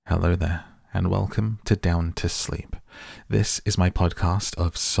Hello there, and welcome to Down to Sleep. This is my podcast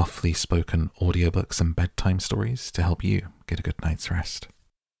of softly spoken audiobooks and bedtime stories to help you get a good night's rest.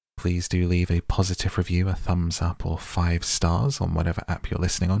 Please do leave a positive review, a thumbs up or 5 stars on whatever app you're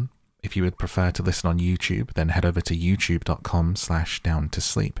listening on. If you would prefer to listen on YouTube, then head over to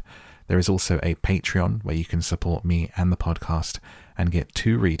youtube.com/downtosleep. There is also a Patreon where you can support me and the podcast and get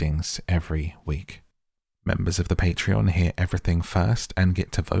 2 readings every week. Members of the Patreon hear everything first and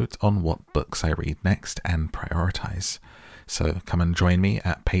get to vote on what books I read next and prioritize. So come and join me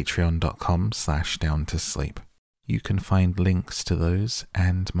at patreon.com/downtosleep. You can find links to those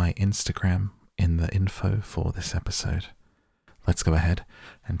and my Instagram in the info for this episode. Let's go ahead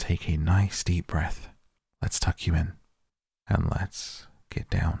and take a nice deep breath. Let's tuck you in and let's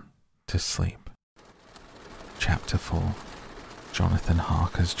get down to sleep. Chapter 4, Jonathan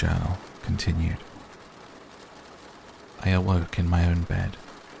Harker's Journal, continued. I awoke in my own bed.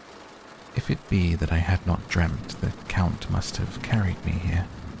 If it be that I had not dreamt, the Count must have carried me here.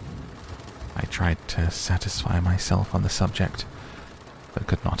 I tried to satisfy myself on the subject, but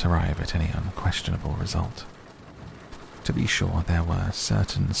could not arrive at any unquestionable result. To be sure, there were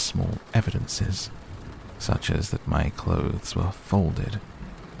certain small evidences, such as that my clothes were folded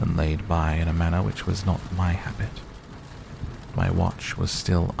and laid by in a manner which was not my habit. My watch was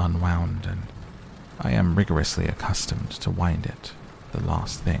still unwound, and I am rigorously accustomed to wind it the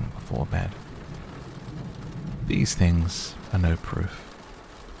last thing before bed. These things are no proof,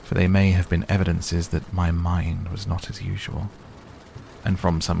 for they may have been evidences that my mind was not as usual, and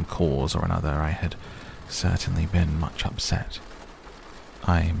from some cause or another I had certainly been much upset.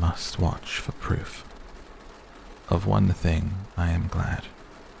 I must watch for proof. Of one thing I am glad.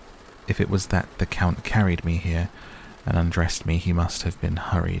 If it was that the Count carried me here and undressed me, he must have been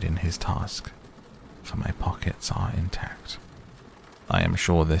hurried in his task, for my pockets are intact. I am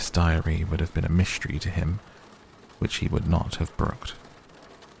sure this diary would have been a mystery to him, which he would not have brooked.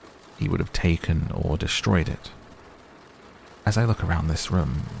 He would have taken or destroyed it. As I look around this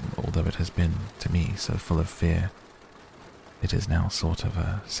room, although it has been, to me, so full of fear, it is now sort of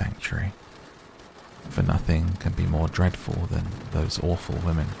a sanctuary. For nothing can be more dreadful than those awful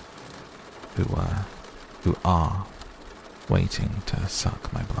women who are waiting to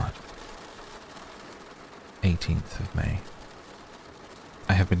suck my blood. 18th of May.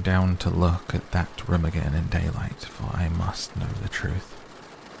 I have been down to look at that room again in daylight, for I must know the truth.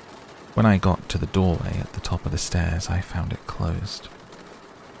 When I got to the doorway at the top of the stairs, I found it closed.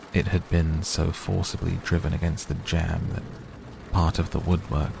 It had been so forcibly driven against the jamb that part of the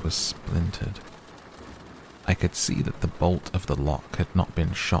woodwork was splintered. I could see that the bolt of the lock had not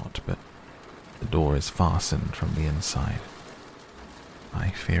been shot, but the door is fastened from the inside.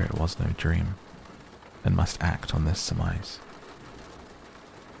 I fear it was no dream, and must act on this surmise.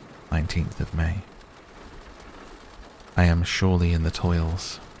 19th of May. I am surely in the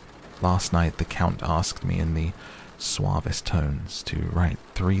toils. Last night the Count asked me in the suavest tones to write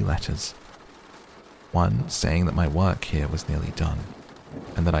 3 letters. One saying that my work here was nearly done,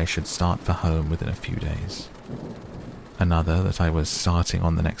 and that I should start for home within a few days. Another that I was starting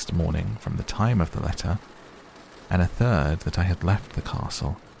on the next morning from the time of the letter, and a third that I had left the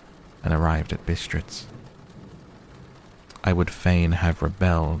castle and arrived at Bistritz. I would fain have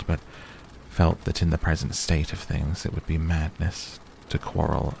rebelled, but felt that in the present state of things it would be madness to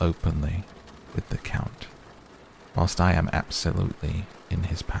quarrel openly with the Count, whilst I am absolutely in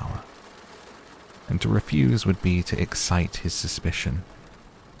his power. And to refuse would be to excite his suspicion,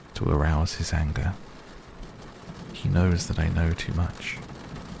 to arouse his anger. He knows that I know too much,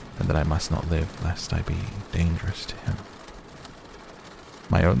 and that I must not live lest I be dangerous to him.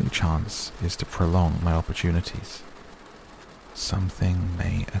 My only chance is to prolong my opportunities. Something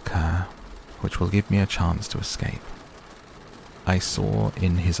may occur which will give me a chance to escape. I saw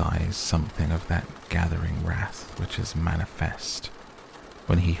in his eyes something of that gathering wrath which is manifest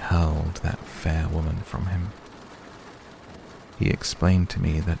when he hurled that fair woman from him. He explained to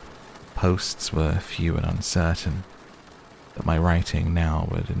me that posts were few and uncertain, that my writing now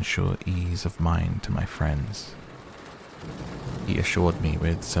would ensure ease of mind to my friends. He assured me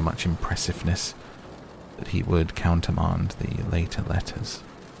with so much impressiveness that he would countermand the later letters,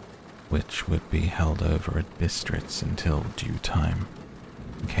 which would be held over at Bistritz until due time,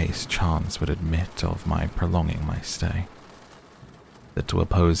 in case chance would admit of my prolonging my stay. That to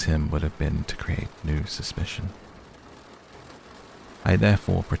oppose him would have been to create new suspicion. I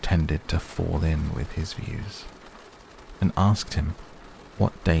therefore pretended to fall in with his views, and asked him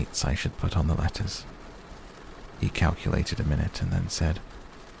what dates I should put on the letters. He calculated a minute and then said,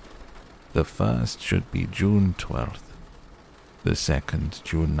 "The first should be June 12th, The second,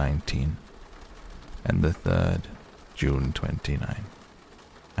 June 19, and the third, June 29.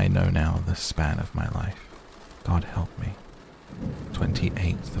 I know now the span of my life. God help me.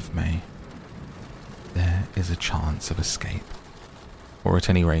 28th of May. There is a chance of escape, or at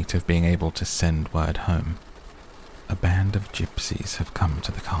any rate of being able to send word home. A band of gypsies have come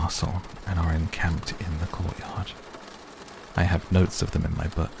to the castle and are encamped in the courtyard. I have notes of them in my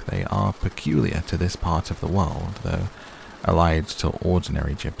book. They are peculiar to this part of the world, though allied to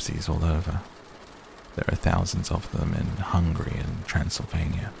ordinary gypsies all over. There are thousands of them in Hungary and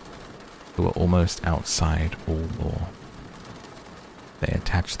Transylvania, who are almost outside all law. They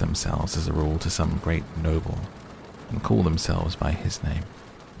attach themselves as a rule to some great noble and call themselves by his name.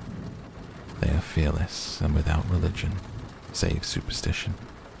 They are fearless and without religion, save superstition,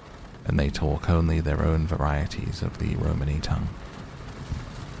 and they talk only their own varieties of the Romany tongue.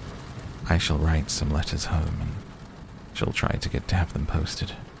 I shall write some letters home and shall try to have them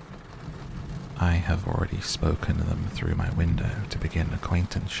posted. I have already spoken to them through my window to begin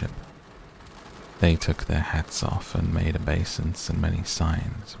acquaintanceship. They took their hats off and made obeisance and many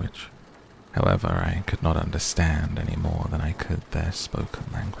signs, which, however, I could not understand any more than I could their spoken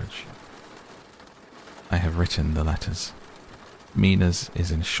language. I have written the letters. Mina's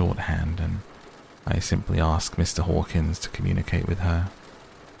is in shorthand, and I simply ask Mr. Hawkins to communicate with her.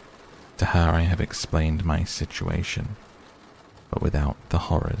 To her I have explained my situation, but without the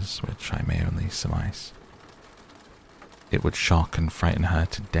horrors which I may only surmise. It would shock and frighten her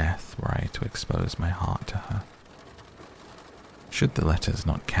to death were I to expose my heart to her. Should the letters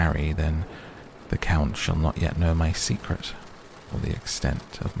not carry, then the Count shall not yet know my secret, or the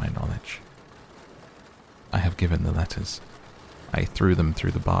extent of my knowledge. I have given the letters. I threw them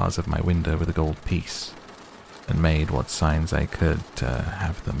through the bars of my window with a gold piece, and made what signs I could to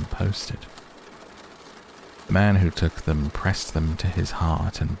have them posted. The man who took them pressed them to his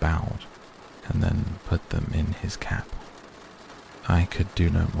heart and bowed, and then put them in his cap. I could do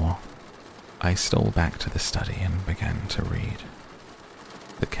no more. I stole back to the study and began to read.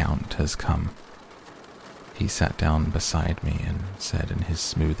 The Count has come. He sat down beside me and said in his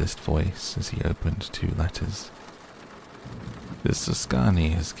smoothest voice as he opened 2 letters, "This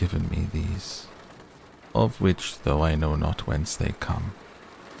Ascani has given me these, of which, though I know not whence they come,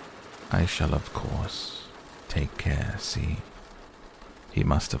 I shall of course take care. See." He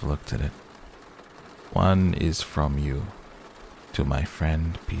must have looked at it. "One is from you, to my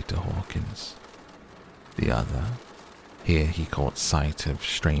friend Peter Hawkins. The other," here he caught sight of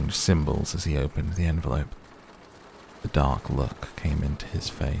strange symbols as he opened the envelope. The dark look came into his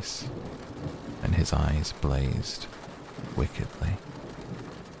face, and his eyes blazed wickedly.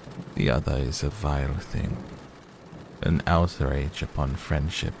 "The other is a vile thing, an outrage upon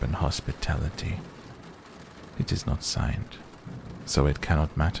friendship and hospitality. It is not signed, so it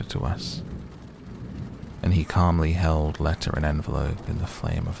cannot matter to us." And he calmly held letter and envelope in the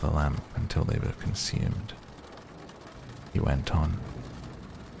flame of the lamp until they were consumed. He went on,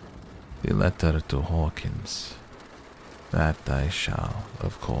 "The letter to Hawkins, that I shall,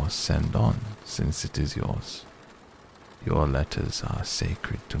 of course, send on, since it is yours. Your letters are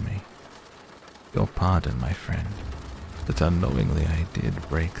sacred to me. Your pardon, my friend, that unknowingly I did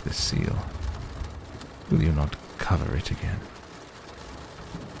break the seal. Will you not cover it again?"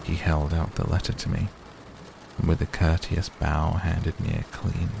 He held out the letter to me, and with a courteous bow handed me a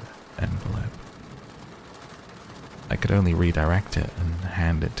clean envelope. I could only redirect it and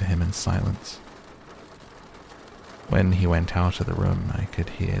hand it to him in silence. When he went out of the room, I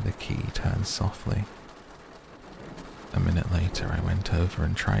could hear the key turn softly. A minute later, I went over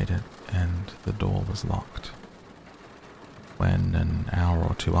and tried it, and the door was locked. When, an hour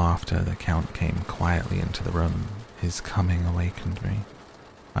or 2 after, the Count came quietly into the room, his coming awakened me.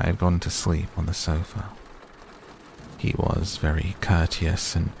 I had gone to sleep on the sofa. He was very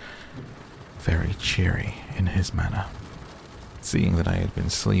courteous and very cheery in his manner. Seeing that I had been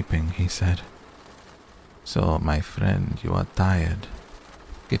sleeping, he said, "So, my friend, you are tired.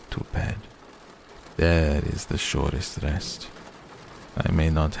 Get to bed. There is the surest rest. I may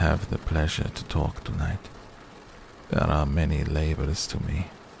not have the pleasure to talk tonight. There are many labors to me,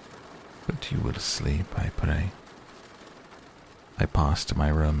 but you will sleep, I pray." I passed to my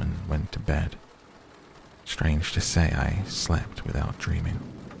room and went to bed. Strange to say, I slept without dreaming.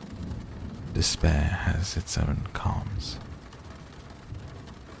 Despair has its own calms.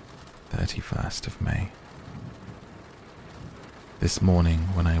 31st of May. This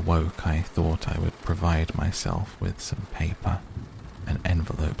morning, when I woke, I thought I would provide myself with some paper and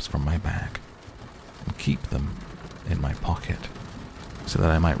envelopes from my bag and keep them in my pocket so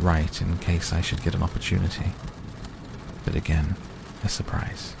that I might write in case I should get an opportunity. But again, a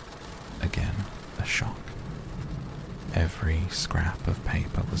surprise. Again, a shock. Every scrap of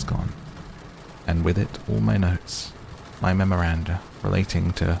paper was gone, and with it all my notes, my memoranda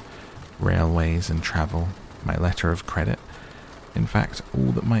relating to railways and travel, my letter of credit, in fact,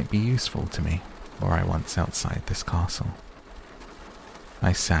 all that might be useful to me were I once outside this castle.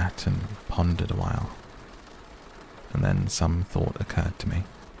 I sat and pondered a while, and then some thought occurred to me.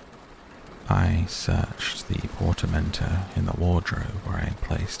 I searched the portmanteau in the wardrobe where I had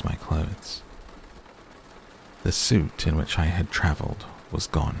placed my clothes. The suit in which I had travelled was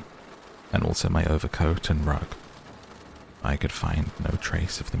gone, and also my overcoat and rug. I could find no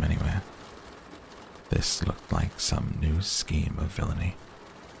trace of them anywhere. This looked like some new scheme of villainy.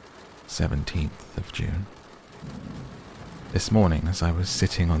 17th of June. This morning, as I was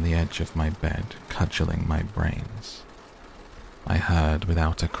sitting on the edge of my bed, cudgelling my brains, I heard,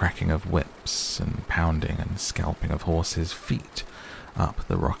 without a cracking of whips and pounding and scalping of horses' feet, up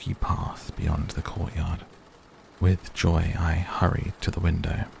the rocky path beyond the courtyard. With joy I hurried to the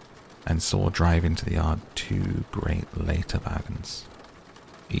window and saw drive into the yard 2 great Leiterwagons,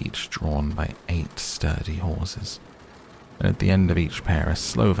 each drawn by 8 sturdy horses, and at the end of each pair a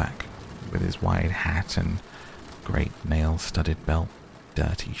Slovak, with his wide hat and great nail-studded belt,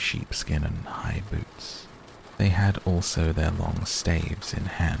 dirty sheepskin and high boots. They had also their long staves in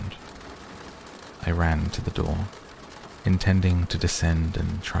hand. I ran to the door, intending to descend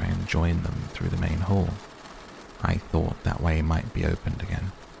and try and join them through the main hall. I thought that way might be opened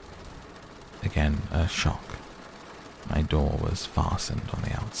again. Again, a shock. My door was fastened on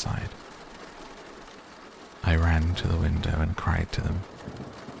the outside. I ran to the window and cried to them.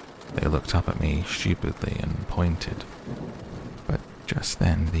 They looked up at me stupidly and pointed, but just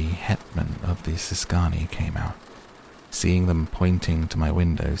then the hetman of the Zyskani came out. Seeing them pointing to my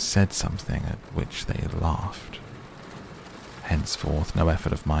window, said something at which they laughed. Henceforth, no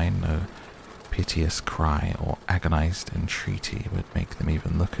effort of mine, no piteous cry or agonized entreaty would make them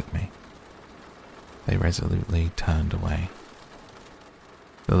even look at me. They resolutely turned away.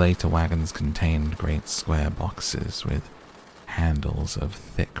 The Leiterwagons contained great square boxes with handles of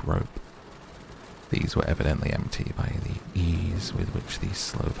thick rope. These were evidently empty by the ease with which the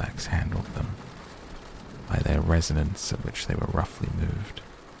Slovaks handled them, by their resonance at which they were roughly moved.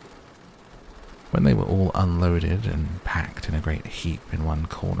 When they were all unloaded and packed in a great heap in one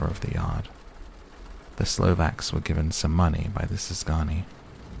corner of the yard, the Slovaks were given some money by the Zyskani.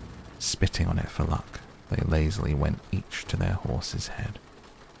 Spitting on it for luck, they lazily went each to their horse's head.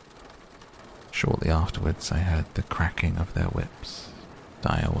 Shortly afterwards I heard the cracking of their whips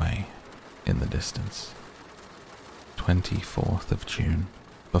die away in the distance. 24th of June,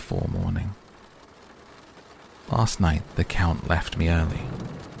 before morning. Last night the Count left me early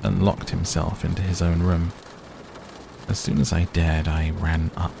and locked himself into his own room. As soon as I dared, I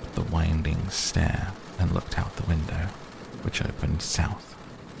ran up the winding stair and looked out the window, which opened south.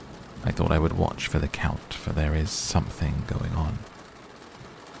 I thought I would watch for the Count, for there is something going on.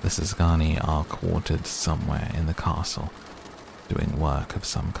 The Zyskani are quartered somewhere in the castle, doing work of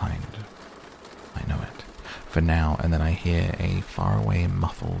some kind. I know it, for now and then I hear a faraway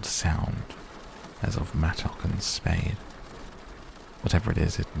muffled sound, as of mattock and spade. Whatever it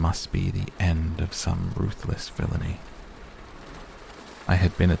is, it must be the end of some ruthless villainy. I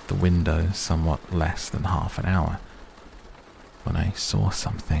had been at the window somewhat less than half an hour, when I saw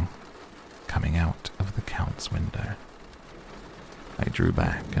something coming out of the Count's window. I drew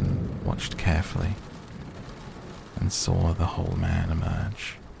back and watched carefully, and saw the whole man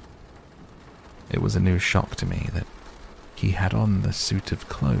emerge. It was a new shock to me that he had on the suit of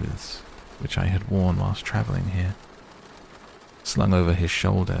clothes which I had worn whilst travelling here. Slung over his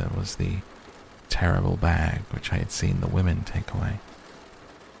shoulder was the terrible bag which I had seen the women take away.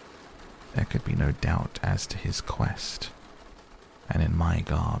 There could be no doubt as to his quest, and in my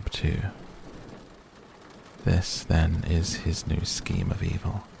garb too. This, then, is his new scheme of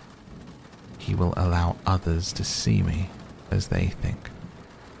evil. He will allow others to see me as they think,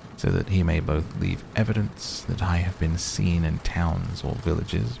 so that he may both leave evidence that I have been seen in towns or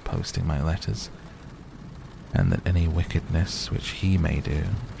villages posting my letters, and that any wickedness which he may do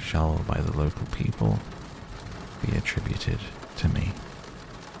shall by the local people be attributed to me.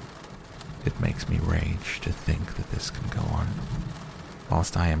 It makes me rage to think that this can go on,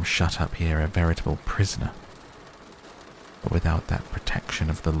 whilst I am shut up here a veritable prisoner, but without that protection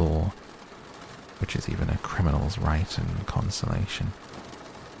of the law, which is even a criminal's right and consolation.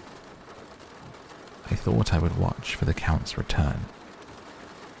 I thought I would watch for the Count's return,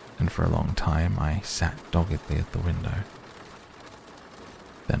 and for a long time I sat doggedly at the window.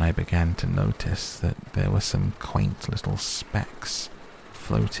 Then I began to notice that there were some quaint little specks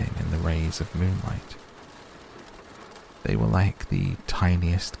floating in the rays of moonlight. They were like the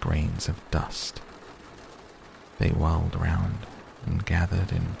tiniest grains of dust. They whirled around and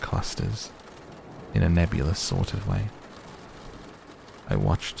gathered in clusters, in a nebulous sort of way. I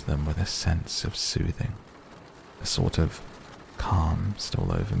watched them with a sense of soothing. A sort of calm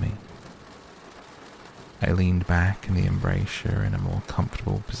stole over me. I leaned back in the embrasure in a more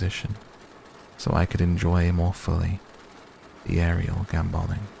comfortable position, so I could enjoy more fully the aerial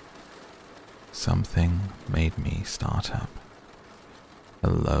gambolling. Something made me start up.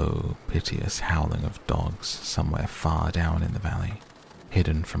 A low, piteous howling of dogs somewhere far down in the valley,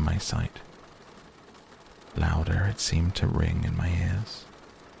 hidden from my sight. Louder it seemed to ring in my ears.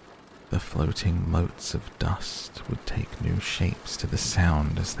 The floating motes of dust would take new shapes to the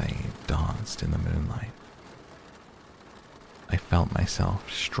sound as they danced in the moonlight. I felt myself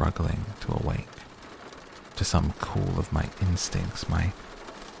struggling to awake. To some call of my instincts, my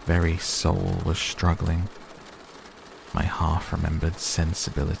very soul was struggling. My half-remembered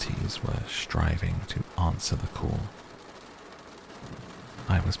sensibilities were striving to answer the call.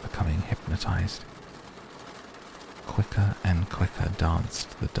 I was becoming hypnotized. Quicker and quicker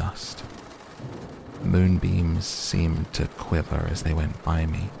danced the dust. Moonbeams seemed to quiver as they went by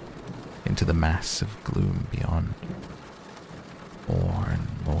me, into the mass of gloom beyond. More and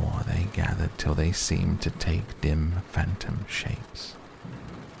more they gathered till they seemed to take dim phantom shapes.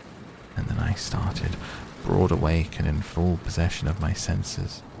 And then I started, broad awake and in full possession of my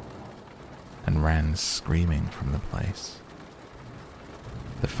senses, and ran screaming from the place.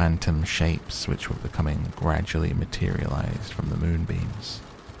 The phantom shapes which were becoming gradually materialized from the moonbeams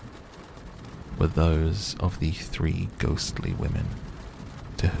were those of the 3 ghostly women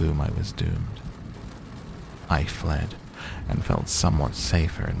to whom I was doomed. I fled and felt somewhat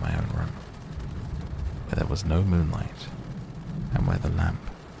safer in my own room, where there was no moonlight and where the lamp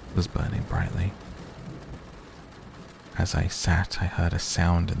was burning brightly. As I sat, I heard a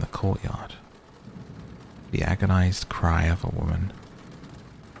sound in the courtyard, the agonized cry of a woman.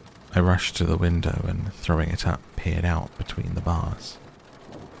 I rushed to the window and, throwing it up, peered out between the bars.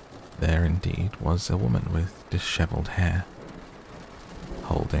 There indeed was a woman with disheveled hair,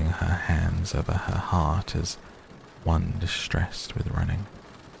 holding her hands over her heart as one distressed with running.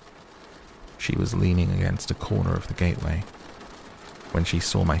 She was leaning against a corner of the gateway. When she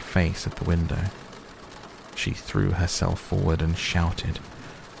saw my face at the window, she threw herself forward and shouted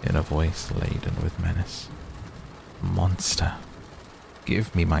in a voice laden with menace, "Monster!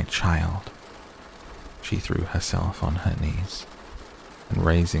 Give me my child!" She threw herself on her knees, and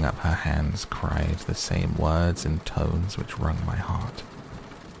raising up her hands cried the same words in tones which wrung my heart.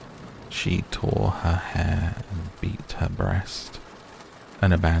 She tore her hair and beat her breast,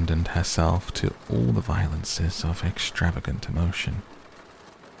 and abandoned herself to all the violences of extravagant emotion.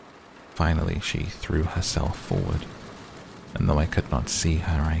 Finally she threw herself forward, and though I could not see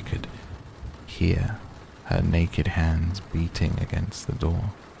her, I could hear her naked hands beating against the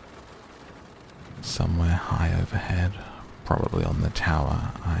door. Somewhere high overhead, probably on the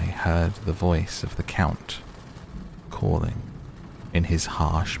tower, I heard the voice of the Count calling in his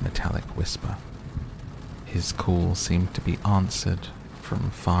harsh metallic whisper. His call seemed to be answered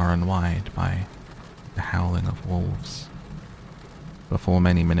from far and wide by the howling of wolves. Before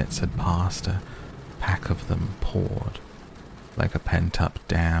many minutes had passed, a pack of them poured, like a pent-up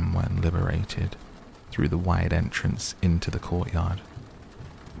dam when liberated, through the wide entrance into the courtyard.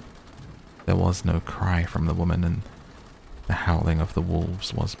 There was no cry from the woman, and the howling of the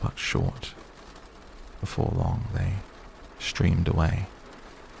wolves was but short. Before long they streamed away,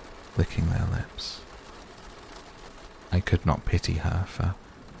 licking their lips. I could not pity her, for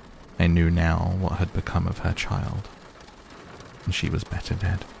I knew now what had become of her child, and she was better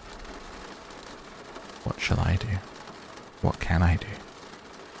dead. What shall I do? What can I do?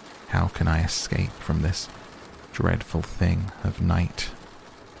 How can I escape from this dreadful thing of night,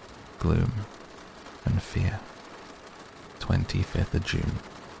 gloom, and fear? 25th of June,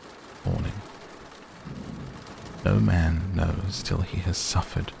 morning. No man knows till he has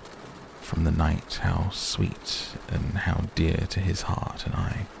suffered from the night how sweet and how dear to his heart and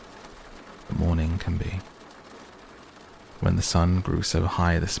eye the morning can be. When the sun grew so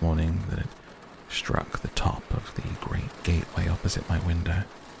high this morning that it struck the top of the great gateway opposite my window,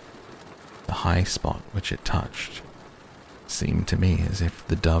 the high spot which it touched seemed to me as if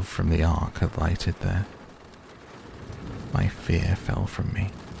the dove from the ark had lighted there. My fear fell from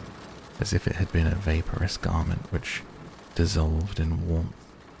me, as if it had been a vaporous garment which dissolved in warmth.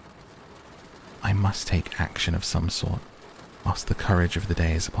 I must take action of some sort. whilst the courage of the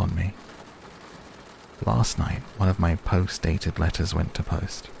day is upon me. Last night, one of my post-dated letters went to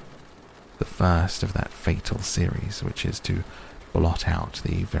post. The first of that fatal series, which is to blot out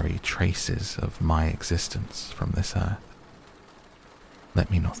the very traces of my existence from this earth. Let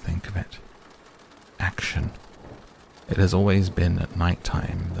me not think of it. Action. It has always been at night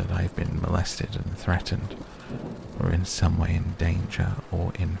time that I've been molested and threatened, or in some way in danger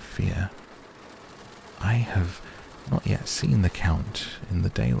or in fear. I have not yet seen the Count in the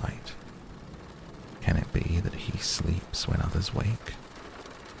daylight. Can it be that he sleeps when others wake?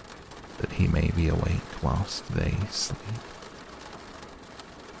 That he may be awake whilst they sleep?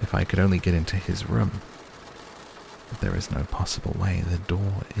 If I could only get into his room. But there is no possible way. The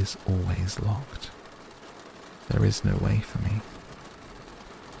door is always locked. There is no way for me.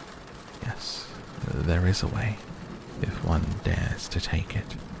 Yes, there is a way, if one dares to take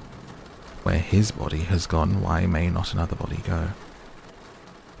it. Where his body has gone, why may not another body go?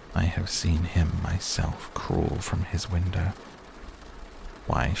 I have seen him myself crawl from his window.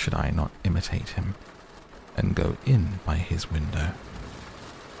 Why should I not imitate him and go in by his window?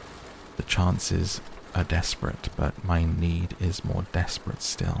 The chances are desperate, but my need is more desperate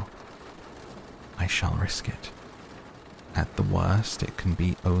still. I shall risk it. At the worst, it can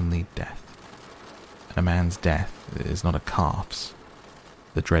be only death. And a man's death is not a calf's.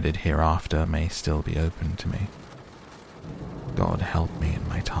 The dreaded hereafter may still be open to me. God help me in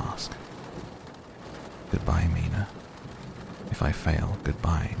my task. Goodbye, Mina. If I fail,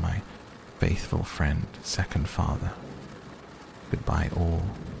 goodbye, my faithful friend, second father. Goodbye all,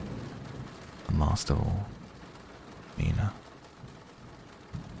 and last of all, Mina.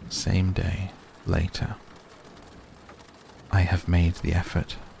 Same day, later. I have made the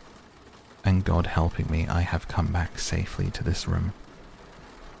effort, and God helping me, I have come back safely to this room.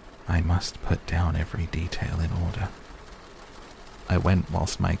 I must put down every detail in order. I went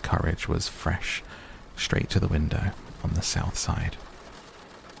whilst my courage was fresh, straight to the window on the south side.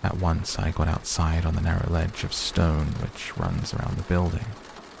 At once I got outside on the narrow ledge of stone which runs around the building.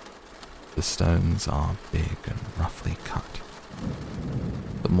 The stones are big and roughly cut.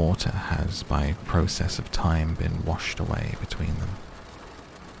 The mortar has, by process of time, been washed away between them.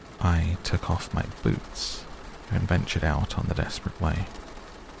 I took off my boots and ventured out on the desperate way.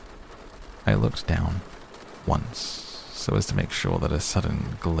 I looked down once, so as to make sure that a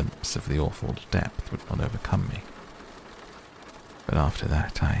sudden glimpse of the awful depth would not overcome me. But after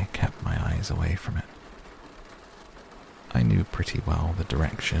that I kept my eyes away from it. I knew pretty well the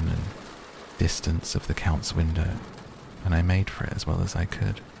direction and distance of the Count's window, and I made for it as well as I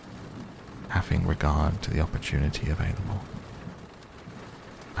could, having regard to the opportunity available.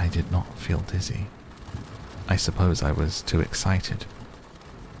 I did not feel dizzy. I suppose I was too excited.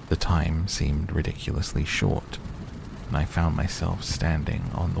 The time seemed ridiculously short, and I found myself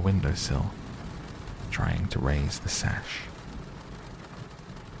standing on the windowsill, trying to raise the sash.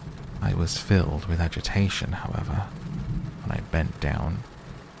 I was filled with agitation, however, when I bent down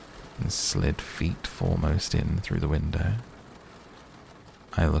and slid feet foremost in through the window.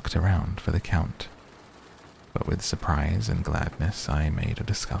 I looked around for the Count, but with surprise and gladness I made a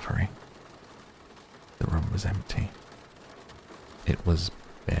discovery. The room was empty. It was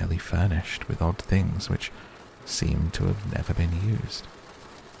barely furnished with odd things which seemed to have never been used.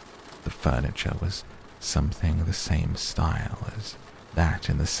 The furniture was something the same style as that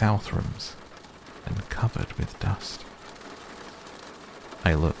in the south rooms, and covered with dust.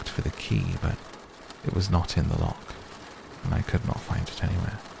 I looked for the key, but it was not in the lock, and I could not find it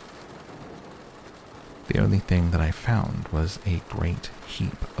anywhere. The only thing that I found was a great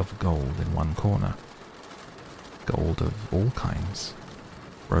heap of gold in one corner. Gold of all kinds.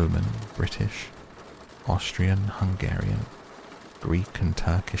 Roman, British, Austrian, Hungarian, Greek and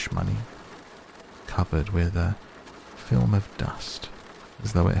Turkish money, covered with a film of dust,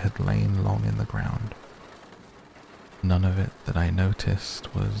 as though it had lain long in the ground. None of it that I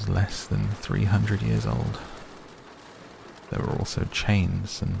noticed was less than 300 years old. There were also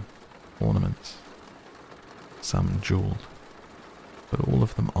chains and ornaments, some jeweled, but all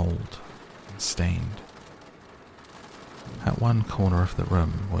of them old and stained. At one corner of the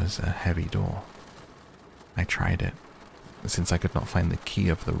room was a heavy door. I tried it. Since I could not find the key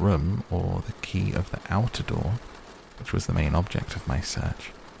of the room or the key of the outer door, which was the main object of my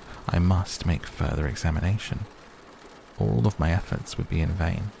search, I must make further examination. All of my efforts would be in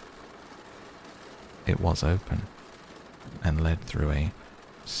vain. It was open, and led through a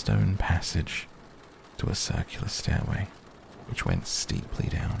stone passage to a circular stairway, which went steeply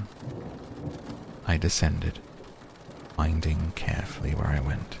down. I descended, minding carefully where I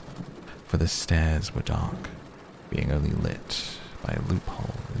went, for the stairs were dark, being only lit by a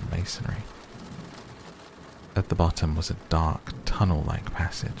loophole in masonry. At the bottom was a dark, tunnel-like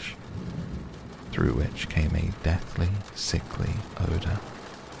passage, through which came a deathly, sickly odor.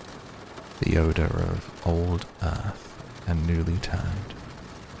 The odor of old earth and newly turned.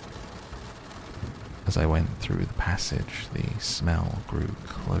 As I went through the passage, the smell grew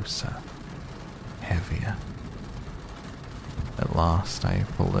closer, heavier. At last I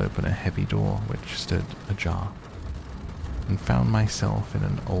pulled open a heavy door which stood ajar, and found myself in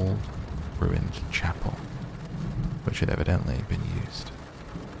an old, ruined chapel, which had evidently been used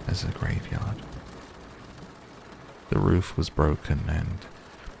as a graveyard. The roof was broken, and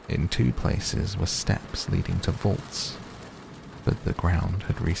in 2 places were steps leading to vaults, but the ground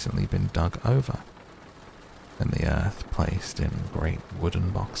had recently been dug over, and the earth placed in great wooden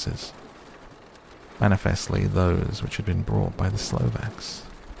boxes, manifestly those which had been brought by the Slovaks.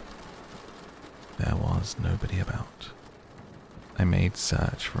 There was nobody about. I made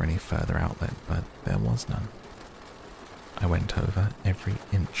search for any further outlet, but there was none. I went over every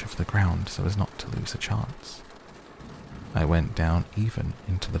inch of the ground so as not to lose a chance. I went down even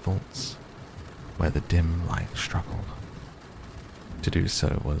into the vaults, where the dim light struggled. To do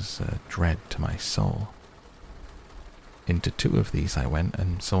so was a dread to my soul. Into 2 of these I went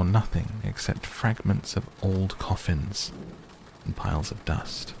and saw nothing except fragments of old coffins and piles of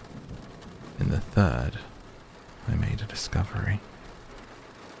dust. In the 3rd, I made a discovery.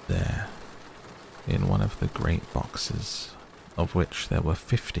 There, in one of the great boxes, of which there were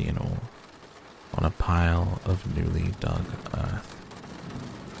 50 in all, on a pile of newly dug earth,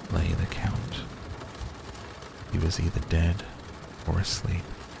 lay the Count. He was either dead or asleep.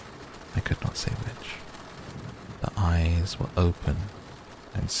 I could not say which. The eyes were open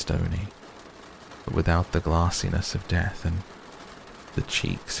and stony, but without the glassiness of death, and the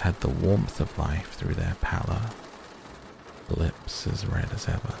cheeks had the warmth of life through their pallor, the lips as red as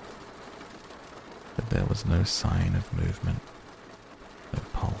ever. But there was no sign of movement, no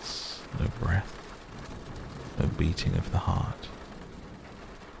pulse, no breath, no beating of the heart.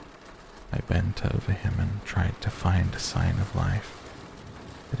 I bent over him and tried to find a sign of life,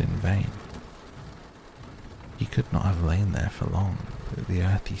 but in vain. He could not have lain there for long, but the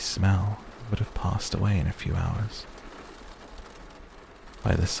earthy smell would have passed away in a few hours.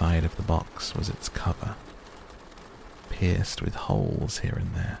 By the side of the box was its cover, pierced with holes here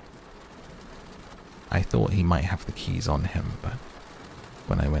and there. I thought he might have the keys on him, but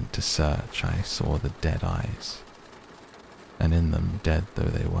when I went to search, I saw the dead eyes, and in them, dead though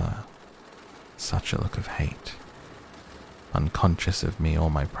they were, such a look of hate. Unconscious of me or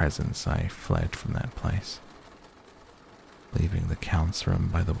my presence, I fled from that place, leaving the Count's room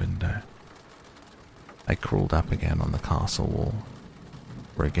by the window. I crawled up again on the castle wall,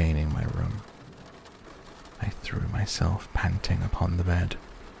 regaining my room. I threw myself panting upon the bed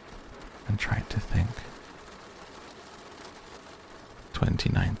and tried to think.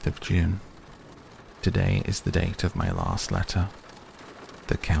 29th of June. Today is the date of my last letter.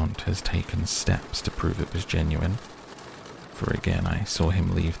 The Count has taken steps to prove it was genuine, for again I saw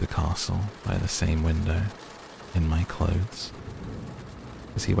him leave the castle by the same window, in my clothes.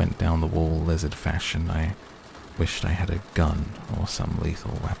 As he went down the wall lizard fashion, I wished I had a gun or some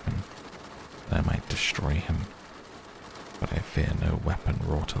lethal weapon, that I might destroy him. But I fear no weapon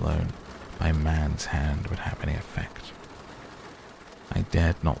wrought alone by man's hand would have any effect. I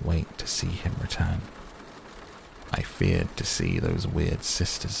dared not wait to see him return. I feared to see those weird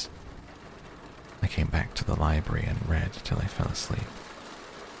sisters. I came back to the library and read till I fell asleep.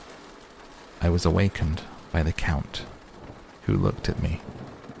 I was awakened by the Count, who looked at me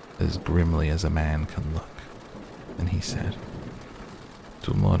as grimly as a man can look, and he said,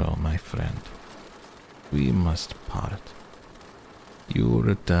 "Tomorrow, my friend, we must part. You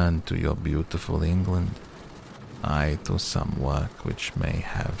return to your beautiful England, I to some work which may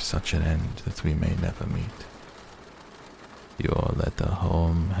have such an end that we may never meet. Your letter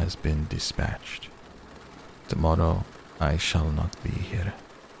home has been dispatched. Tomorrow I shall not be here.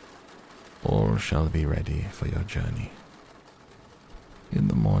 All shall be ready for your journey. In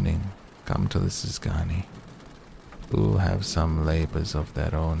the morning, come to the Szgany, who have some labors of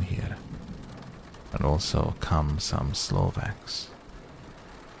their own here, and also come some Slovaks.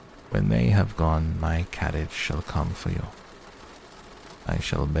 When they have gone, my carriage shall come for you. I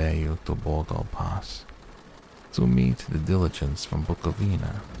shall bear you to Borgo Pass, to meet the diligence from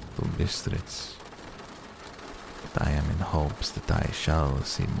Bukovina to Bistritz. But I am in hopes that I shall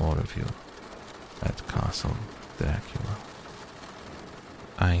see more of you at Castle Dracula."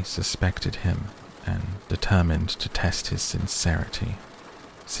 I suspected him and determined to test his sincerity.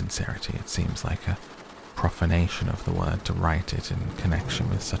 Sincerity, it seems like a profanation of the word to write it in connection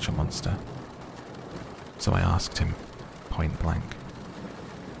with such a monster. So I asked him, point blank,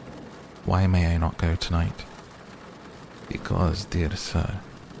 "Why may I not go tonight?" "Because, dear sir,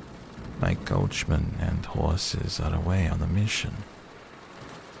 my coachman and horses are away on a mission."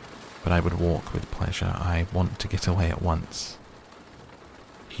 "But I would walk with pleasure. I want to get away at once."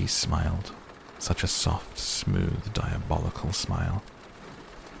 He smiled, such a soft, smooth, diabolical smile.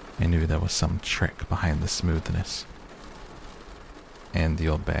 I knew there was some trick behind the smoothness. "And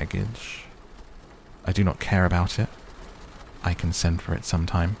your baggage?" "I do not care about it. I can send for it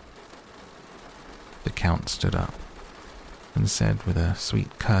sometime." The Count stood up and said with a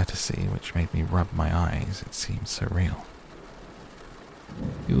sweet courtesy which made me rub my eyes, it seemed so real,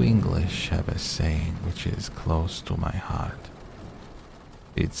 "You English have a saying which is close to my heart.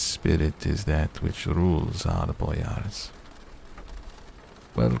 Its spirit is that which rules our boyars.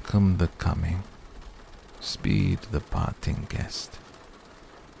 Welcome the coming, speed the parting guest.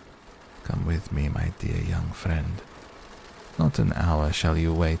 Come with me, my dear young friend. Not an hour shall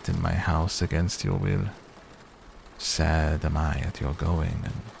you wait in my house against your will. Sad am I at your going,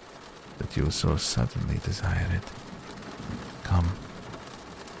 and that you so suddenly desire it. Come."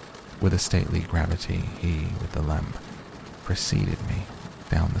 With a stately gravity, he, with the lamp, preceded me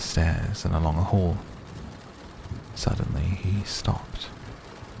down the stairs and along a hall. Suddenly he stopped.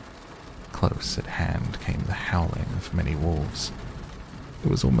 Close at hand came the howling of many wolves.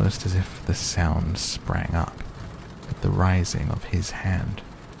 It was almost as if the sound sprang up at the rising of his hand,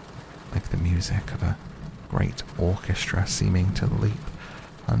 like the music of a great orchestra seeming to leap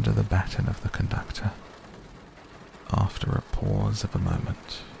under the baton of the conductor. After a pause of a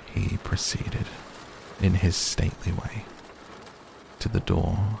moment, he proceeded, in his stately way, to the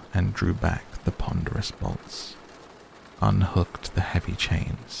door and drew back the ponderous bolts, unhooked the heavy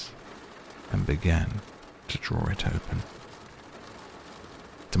chains, and began to draw it open.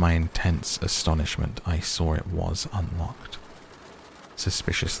 To my intense astonishment, I saw it was unlocked.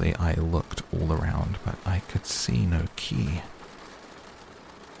 Suspiciously, I looked all around, but I could see no key.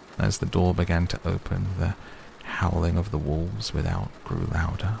 As the door began to open, the howling of the wolves without grew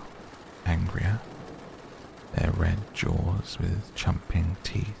louder, angrier, their red jaws with champing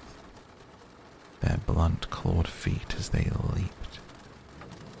teeth, their blunt clawed feet as they leaped.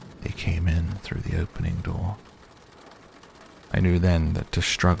 They came in through the opening door. I knew then that to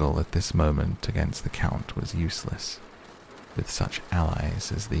struggle at this moment against the Count was useless, with such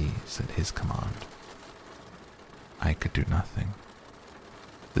allies as these at his command. I could do nothing.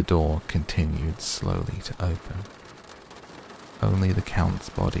 The door continued slowly to open. Only the Count's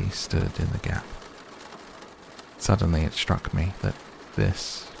body stood in the gap. Suddenly it struck me that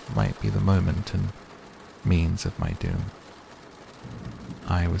this might be the moment and means of my doom.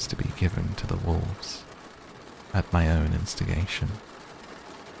 I was to be given to the wolves, at my own instigation.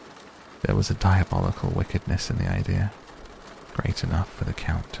 There was a diabolical wickedness in the idea, great enough for the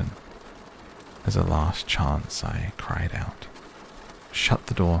Count, and as a last chance I cried out, "Shut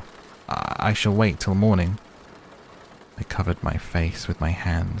the door. I shall wait till morning." I covered my face with my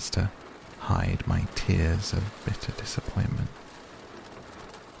hands to hide my tears of bitter disappointment.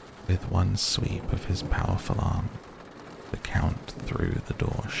 With one sweep of his powerful arm, the Count threw the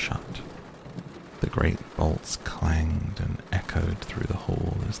door shut. The great bolts clanged and echoed through the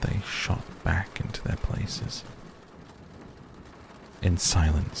hall as they shot back into their places. In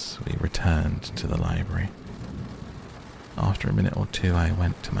silence, we returned to the library. After a minute or two, I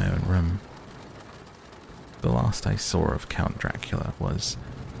went to my own room. The last I saw of Count Dracula was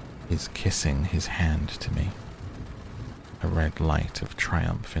his kissing his hand to me, a red light of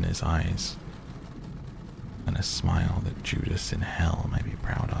triumph in his eyes, and a smile that Judas in hell may be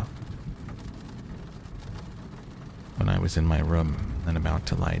proud of. When I was in my room and about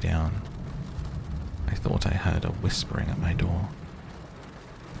to lie down, I thought I heard a whispering at my door.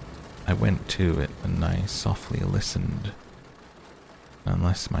 I went to it and I softly listened.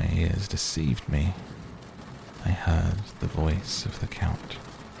 Unless my ears deceived me, I heard the voice of the Count.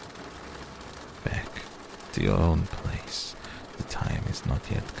 "Back to your own place. The time is not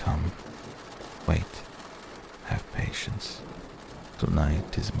yet come. Wait. Have patience.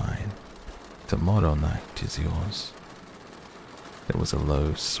 Tonight is mine. Tomorrow night is yours." There was a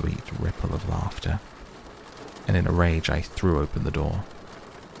low, sweet ripple of laughter, and in a rage I threw open the door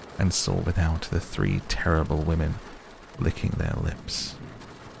and saw without the three terrible women licking their lips.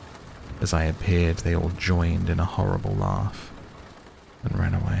 As I appeared, they all joined in a horrible laugh and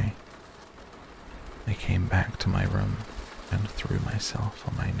ran away. I came back to my room and threw myself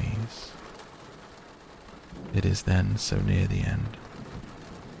on my knees. It is then so near the end.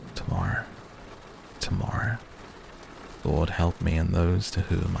 Tomorrow. tomorrow. Lord, help me and those to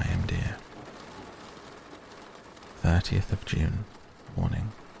whom I am dear. 30th of June,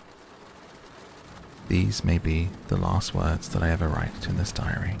 morning. These may be the last words that I ever write in this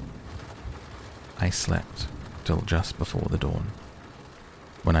diary. I slept till just before the dawn.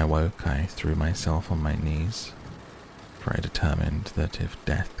 When I woke, I threw myself on my knees, for I determined that if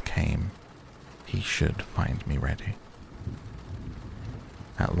death came, he should find me ready.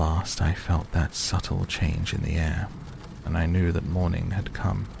 At last I felt that subtle change in the air, and I knew that morning had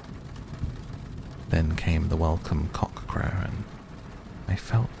come. Then came the welcome cockcrow, and I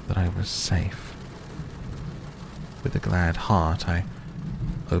felt that I was safe. With a glad heart, I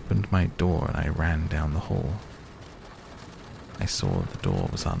opened my door and I ran down the hall. I saw the door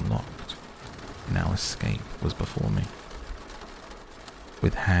was unlocked. Now escape was before me.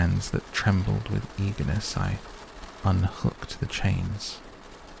 With hands that trembled with eagerness, I unhooked the chains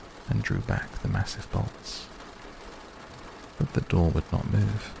and drew back the massive bolts. But the door would not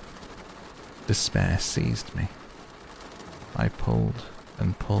move. Despair seized me. I pulled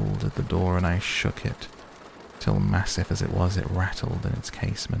and pulled at the door, and I shook it, till massive as it was, it rattled in its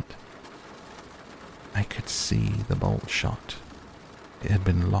casement. I could see the bolt shot. It had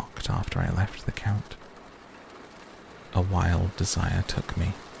been locked after I left the Count. A wild desire took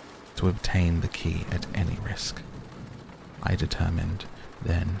me to obtain the key at any risk. I determined,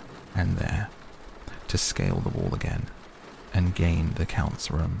 then and there, to scale the wall again and gain the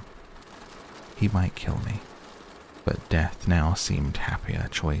Count's room. He might kill me, but death now seemed happier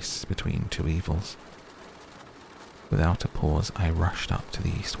choice between two evils. Without a pause, I rushed up to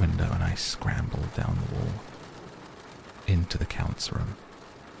the east window and I scrambled down the wall. Into the Count's room.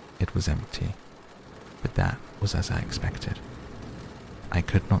 It was empty, but that was as I expected. I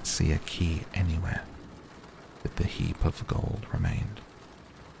could not see a key anywhere, but the heap of gold remained.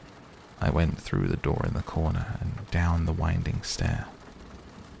 I went through the door in the corner and down the winding stair,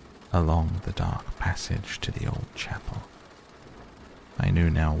 along the dark passage to the old chapel. I knew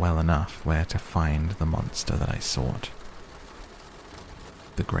now well enough where to find the monster that I sought.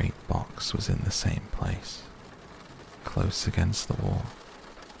 The great box was in the same place, close against the wall,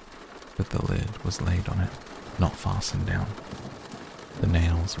 but the lid was laid on it, not fastened down, the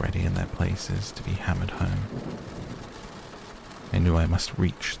nails ready in their places to be hammered home. I knew I must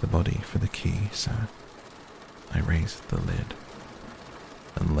reach the body for the key, so I raised the lid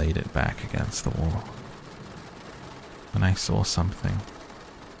and laid it back against the wall. And I saw something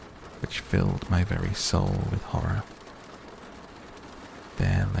which filled my very soul with horror.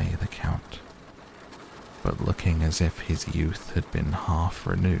 There lay the Count, but looking as if his youth had been half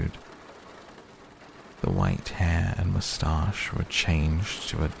renewed. The white hair and moustache were changed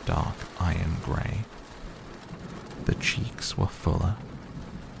to a dark iron grey. The cheeks were fuller.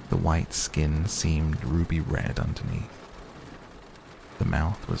 The white skin seemed ruby red underneath. The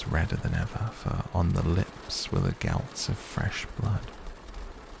mouth was redder than ever, for on the lips were the gouts of fresh blood,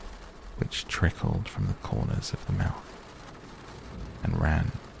 which trickled from the corners of the mouth and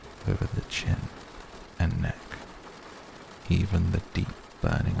ran over the chin and neck. Even the deep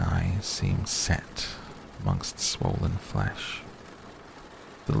burning eyes seemed set amongst swollen flesh.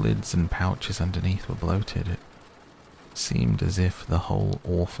 The lids and pouches underneath were bloated. It seemed as if the whole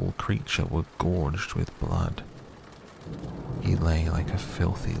awful creature were gorged with blood. He lay like a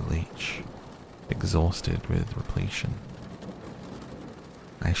filthy leech, exhausted with repletion.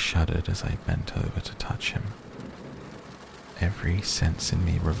 I shuddered as I bent over to touch him. Every sense in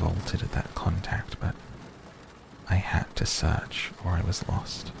me revolted at that contact, but I had to search or I was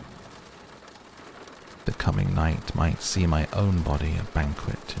lost. The coming night might see my own body a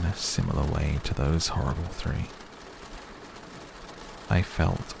banquet in a similar way to those horrible three. I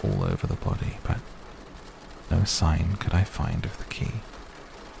felt all over the body, but no sign could I find of the key.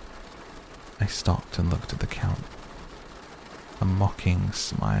 I stopped and looked at the Count, a mocking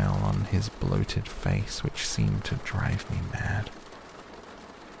smile on his bloated face which seemed to drive me mad.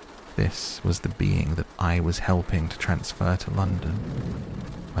 This was the being that I was helping to transfer to London,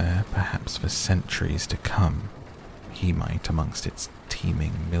 where perhaps for centuries to come he might, amongst its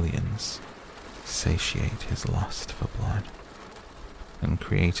teeming millions, satiate his lust for blood and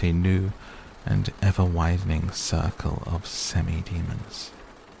create a new and ever-widening circle of semi-demons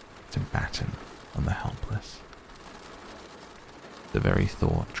to batten on the helpless. The very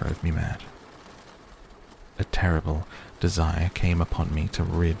thought drove me mad. A terrible desire came upon me to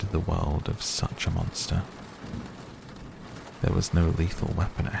rid the world of such a monster. There was no lethal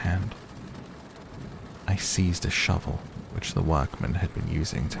weapon at hand. I seized a shovel, which the workmen had been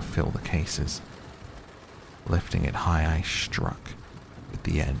using to fill the cases. Lifting it high, I struck with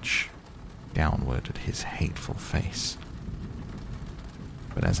the edge downward at his hateful face.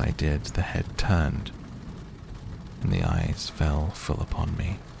 But as I did, the head turned, and the eyes fell full upon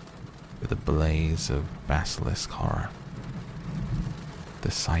me with a blaze of basilisk horror.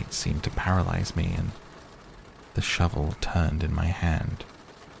 The sight seemed to paralyze me, and the shovel turned in my hand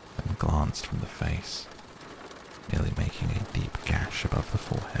and glanced from the face, nearly making a deep gash above the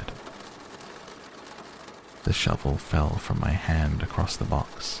forehead. The shovel fell from my hand across the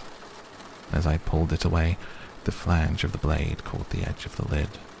box. As I pulled it away, the flange of the blade caught the edge of the lid,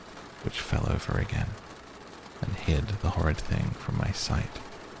 which fell over again and hid the horrid thing from my sight.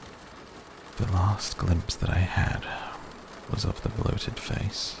 The last glimpse that I had was of the bloated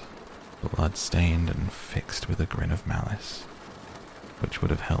face, blood-stained and fixed with a grin of malice, which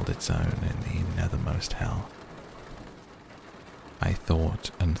would have held its own in the nethermost hell. I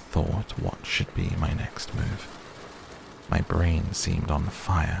thought and thought what should be my next move. My brain seemed on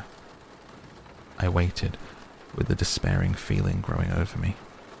fire. I waited, with the despairing feeling growing over me.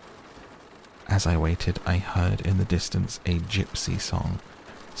 As I waited, I heard in the distance a gypsy song,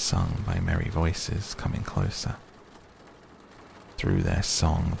 sung by merry voices coming closer. Through their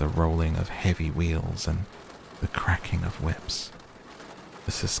song, the rolling of heavy wheels and the cracking of whips.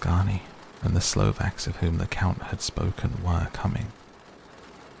 The Ciscani and the Slovaks of whom the Count had spoken were coming.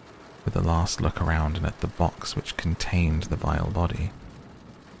 With a last look around and at the box which contained the vile body,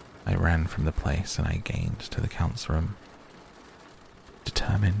 I ran from the place and I gained to the Count's room,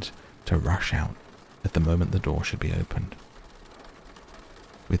 determined to rush out at the moment the door should be opened.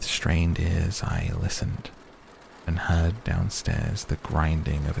 With strained ears I listened, and heard downstairs the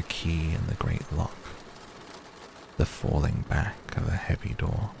grinding of a key in the great lock, the falling back of a heavy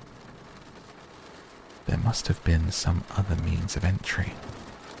door. There must have been some other means of entry,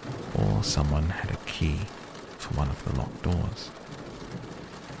 or someone had a key for one of the locked doors.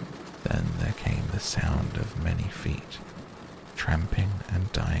 Then there came the sound of many feet, tramping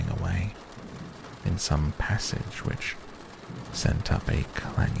and dying away, in some passage which sent up a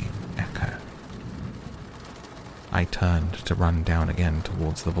clanging echo. I turned to run down again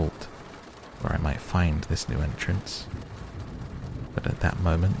towards the vault, where I might find this new entrance. But at that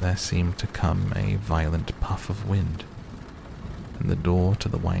moment there seemed to come a violent puff of wind, and the door to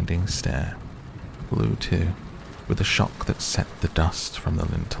the winding stair blew to, with a shock that set the dust from the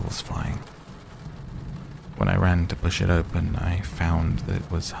lintels flying. When I ran to push it open, I found that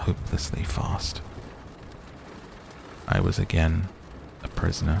it was hopelessly fast. I was again a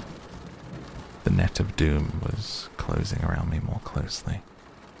prisoner. The net of doom was closing around me more closely.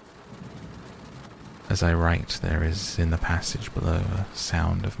 As I write, there is in the passage below a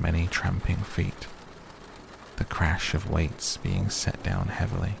sound of many tramping feet, the crash of weights being set down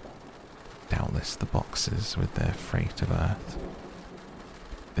heavily, doubtless the boxes with their freight of earth.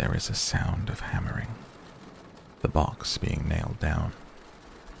 There is a sound of hammering, the box being nailed down.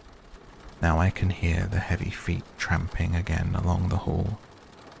 Now I can hear the heavy feet tramping again along the hall,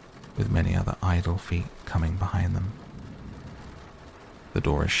 with many other idle feet coming behind them. The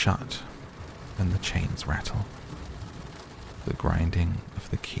door is shut, and the chains rattle. The grinding of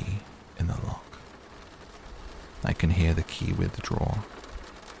the key in the lock. I can hear the key withdraw.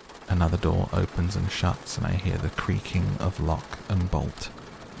 Another door opens and shuts, and I hear the creaking of lock and bolt.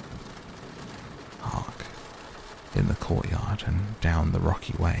 Hark! In the courtyard and down the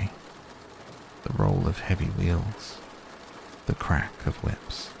rocky way, the roll of heavy wheels, the crack of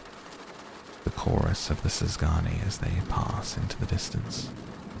whips, the chorus of the Ciscani as they pass into the distance.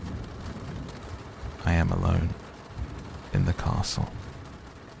 I am alone in the castle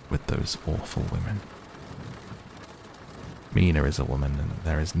with those awful women. Mina is a woman, and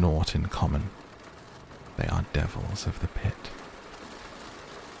there is naught in common. They are devils of the pit.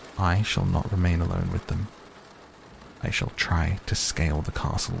 I shall not remain alone with them. I shall try to scale the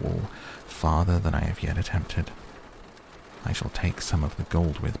castle wall farther than I have yet attempted. I shall take some of the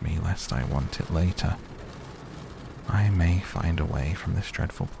gold with me, lest I want it later. I may find a way from this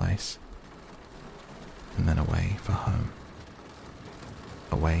dreadful place, and then away for home.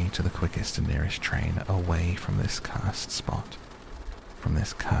 Away to the quickest and nearest train, away from this cursed spot, from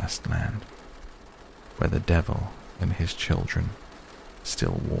this cursed land, where the devil and his children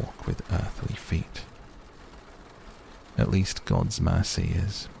still walk with earthly feet. At least God's mercy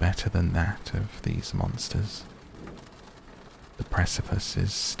is better than that of these monsters. The precipice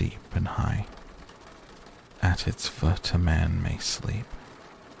is steep and high. At its foot a man may sleep,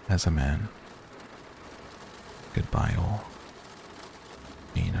 as a man. Goodbye all.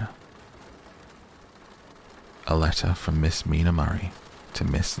 Mina. A letter from Miss Mina Murray to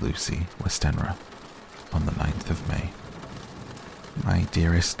Miss Lucy Westenra on the 9th of May. My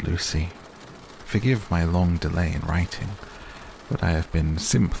dearest Lucy, Forgive my long delay in writing, but I have been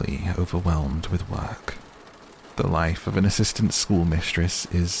simply overwhelmed with work. The life of an assistant schoolmistress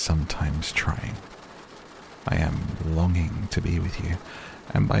is sometimes trying. I am longing to be with you,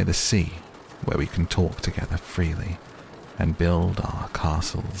 and by the sea, where we can talk together freely and build our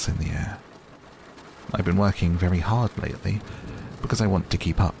castles in the air. I've been working very hard lately because I want to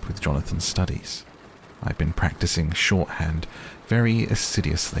keep up with Jonathan's studies. I've been practicing shorthand very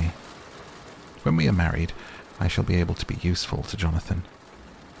assiduously. When we are married, I shall be able to be useful to Jonathan,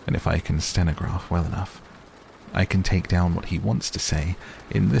 and if I can stenograph well enough, I can take down what he wants to say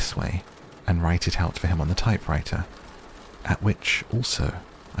in this way and write it out for him on the typewriter, at which also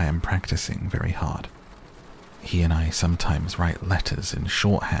I am practicing very hard. He and I sometimes write letters in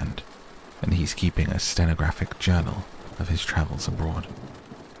shorthand, and he's keeping a stenographic journal of his travels abroad.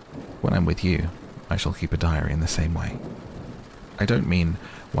 When I'm with you, I shall keep a diary in the same way. I don't mean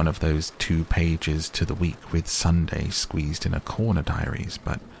one of those 2 pages to the week with Sunday squeezed in a corner diaries,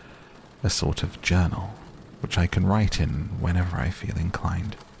 but a sort of journal which I can write in whenever I feel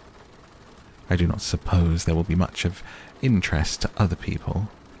inclined. I do not suppose there will be much of interest to other people,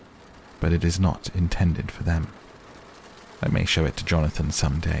 but it is not intended for them. I may show it to Jonathan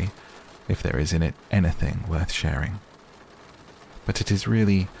some day, if there is in it anything worth sharing. But it is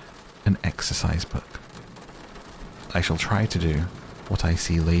really an exercise book. I shall try to do what I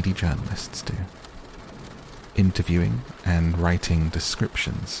see lady journalists do. Interviewing and writing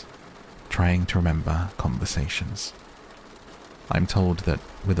descriptions, trying to remember conversations. I'm told that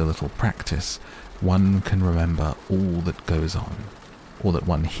with a little practice, one can remember all that goes on, or that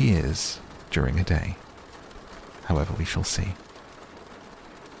one hears during a day. However, we shall see.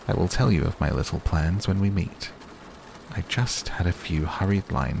 I will tell you of my little plans when we meet. I just had a few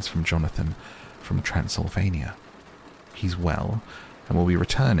hurried lines from Jonathan from Transylvania. He's well and will be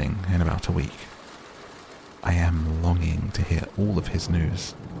returning in about a week. I am longing to hear all of his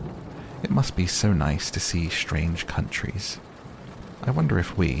news. It must be so nice to see strange countries. I wonder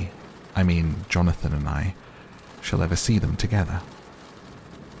if Jonathan and I, shall ever see them together.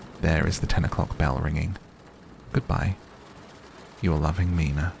 There is the 10 o'clock bell ringing. Goodbye. Your loving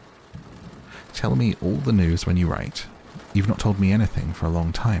Mina. Tell me all the news when you write. You've not told me anything for a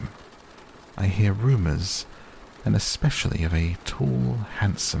long time. I hear rumours, and especially of a tall,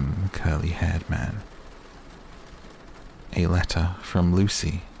 handsome, curly-haired man. A letter from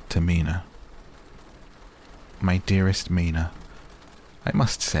Lucy to Mina. My dearest Mina, I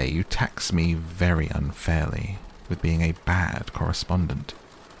must say you tax me very unfairly with being a bad correspondent.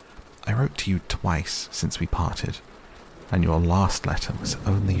 I wrote to you twice since we parted, and your last letter was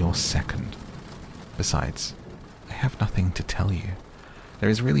only your second. Besides, I have nothing to tell you. There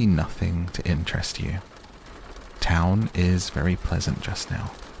is really nothing to interest you. Town is very pleasant just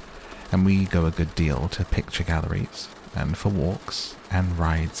now, and we go a good deal to picture galleries, and for walks and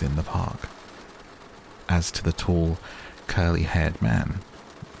rides in the park. As to the tall, curly-haired man,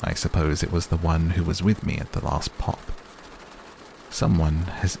 I suppose it was the one who was with me at the last pop. Someone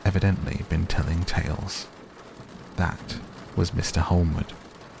has evidently been telling tales. That was Mr. Holmwood.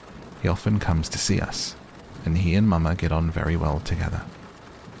 He often comes to see us, and he and Mama get on very well together.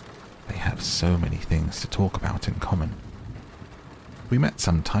 They have so many things to talk about in common. We met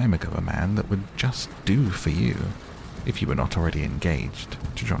some time ago a man that would just do for you, if you were not already engaged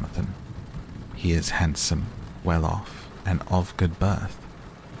to Jonathan. He is handsome, well off, and of good birth.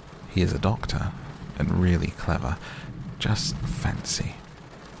 He is a doctor, and really clever. Just fancy.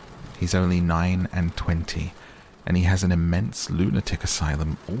 He's only 29, and he has an immense lunatic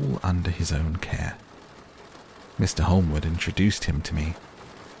asylum all under his own care. Mr. Holmwood introduced him to me,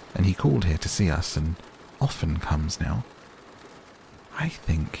 and he called here to see us, and often comes now. I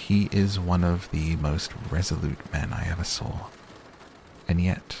think he is one of the most resolute men I ever saw, and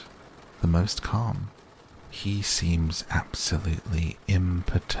yet the most calm. He seems absolutely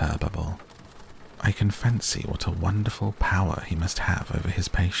imperturbable. I can fancy what a wonderful power he must have over his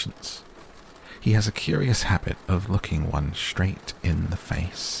patients. He has a curious habit of looking one straight in the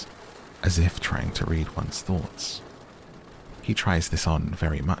face, as if trying to read one's thoughts. He tries this on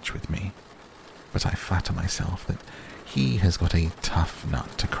very much with me, but I flatter myself that he has got a tough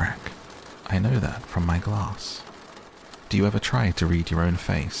nut to crack. I know that from my glass. Do you ever try to read your own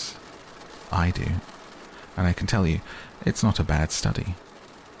face? I do, and I can tell you it's not a bad study,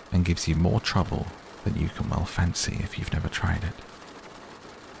 and gives you more trouble than you can well fancy if you've never tried it.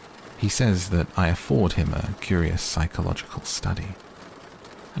 He says that I afford him a curious psychological study,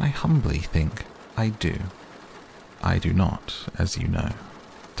 and I humbly think I do. I do not, as you know,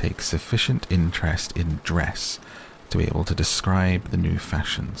 take sufficient interest in dress to be able to describe the new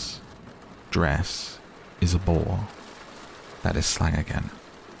fashions. dress is a bore. That is slang again.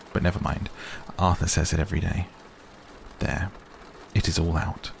 But never mind. Arthur says it every day. There. It is all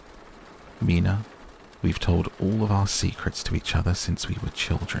out. Mina, we've told all of our secrets to each other since we were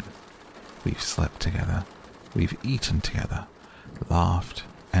children. We've slept together. We've eaten together. Laughed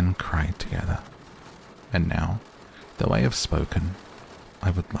and cried together. And now, though I have spoken,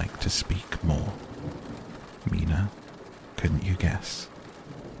 I would like to speak more. Mina, couldn't you guess?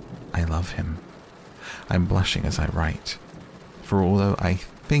 I love him. I'm blushing as I write, for although I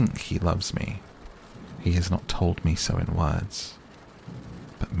think he loves me, he has not told me so in words.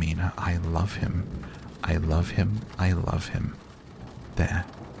 But Mina, I love him. I love him. I love him. There.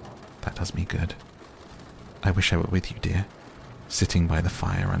 That does me good. I wish I were with you, dear, sitting by the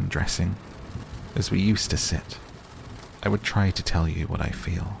fire undressing, as we used to sit. I would try to tell you what I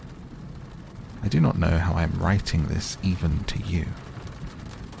feel. I do not know how I am writing this even to you.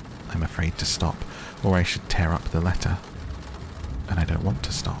 I'm afraid to stop, or I should tear up the letter. And I don't want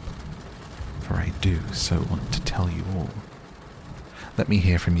to stop, for I do so want to tell you all. Let me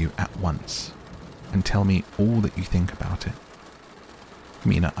hear from you at once, and tell me all that you think about it.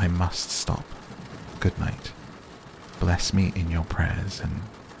 Mina, I must stop. Good night. Bless me in your prayers, and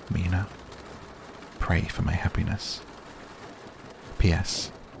Mina, pray for my happiness.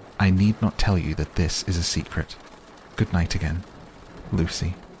 P.S. I need not tell you that this is a secret. Good night again.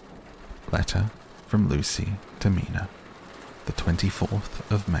 Lucy. Letter from Lucy to Mina, the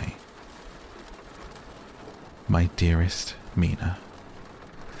 24th of May. My dearest Mina,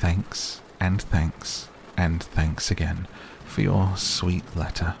 thanks and thanks and thanks again for your sweet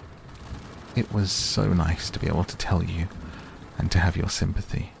letter. It was so nice to be able to tell you and to have your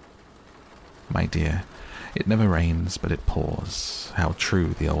sympathy. My dear, it never rains but it pours. How true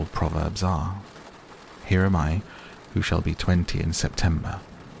the old proverbs are. Here am I, who shall be 20 in September,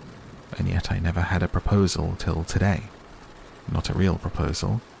 and yet I never had a proposal till today. Not a real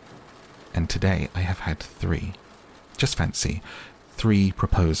proposal. And today I have had 3. Just fancy, 3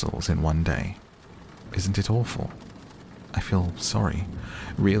 proposals in one day. Isn't it awful? I feel sorry,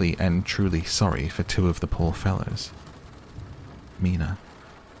 really and truly sorry for 2 of the poor fellows. Mina,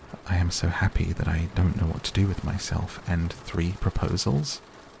 I am so happy that I don't know what to do with myself, and 3 proposals?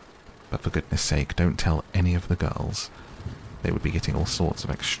 But for goodness sake, don't tell any of the girls. They would be getting all sorts of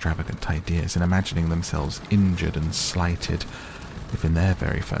extravagant ideas and imagining themselves injured and slighted if in their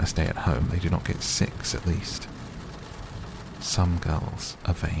very first day at home they do not get 6 at least. Some girls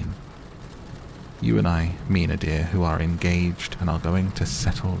are vain. You and I, Mina dear, who are engaged and are going to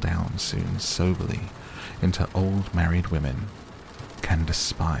settle down soon soberly into old married women, can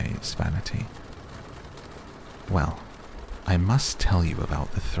despise vanity. Well, I must tell you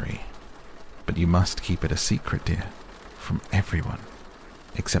about the 3, but you must keep it a secret, dear, from everyone,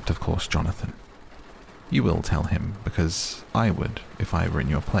 except of course Jonathan. You will tell him, because I would, if I were in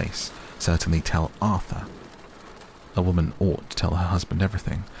your place, certainly tell Arthur. A woman ought to tell her husband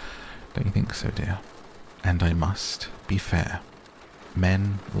everything. Don't you think so, dear? And I must be fair.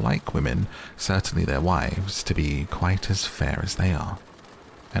 Men, like women, certainly their wives, to be quite as fair as they are.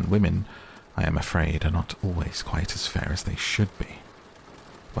 And women, I am afraid, are not always quite as fair as they should be.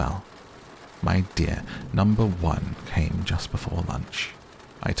 Well, my dear, number 1 came just before lunch.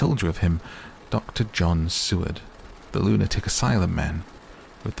 I told you of him, Dr. John Seward, the lunatic asylum man,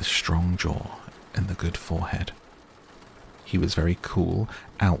 with the strong jaw and the good forehead. He was very cool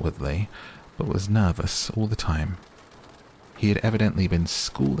outwardly, but was nervous all the time. He had evidently been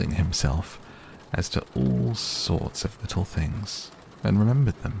schooling himself as to all sorts of little things, and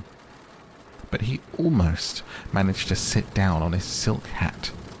remembered them. But he almost managed to sit down on his silk hat,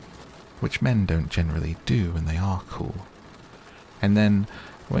 which men don't generally do when they are cool. And then,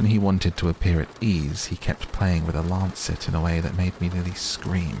 when he wanted to appear at ease, he kept playing with a lancet in a way that made me nearly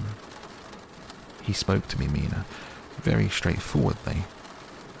scream. He spoke to me, Mina, very straightforwardly.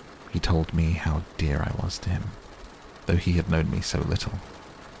 He told me how dear I was to him, though he had known me so little,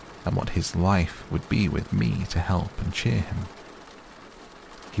 and what his life would be with me to help and cheer him.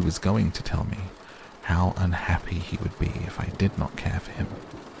 He was going to tell me how unhappy he would be if I did not care for him.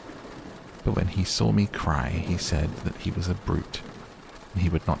 But when he saw me cry, he said that he was a brute, and he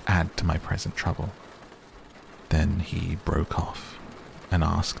would not add to my present trouble. Then he broke off, and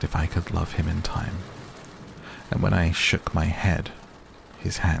asked if I could love him in time. And when I shook my head,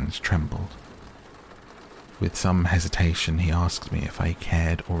 his hands trembled. With some hesitation, he asked me if I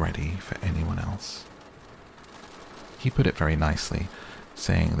cared already for anyone else. He put it very nicely,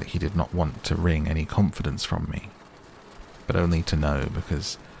 saying that he did not want to wring any confidence from me, but only to know,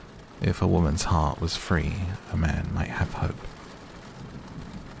 because if a woman's heart was free, a man might have hope.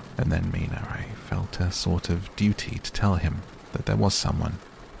 And then, Mina, I felt a sort of duty to tell him that there was someone.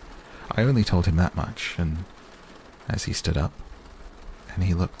 I only told him that much, and as he stood up, and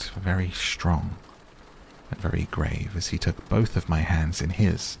he looked very strong and very grave as he took both of my hands in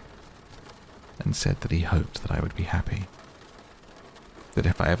his and said that he hoped that I would be happy. That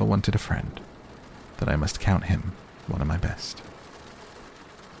if I ever wanted a friend, that I must count him one of my best.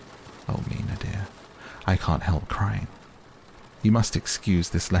 Oh, Mina dear, I can't help crying. You must excuse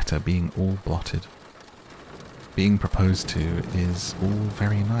this letter being all blotted. Being proposed to is all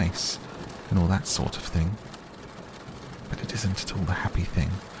very nice and all that sort of thing. But it isn't at all the happy thing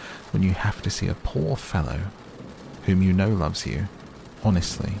when you have to see a poor fellow whom you know loves you,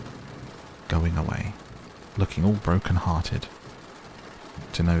 honestly, going away, looking all broken-hearted,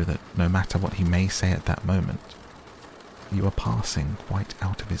 to know that no matter what he may say at that moment, you are passing quite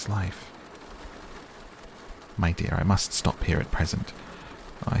out of his life. My dear, I must stop here at present.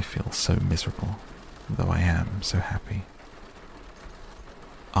 I feel so miserable, though I am so happy.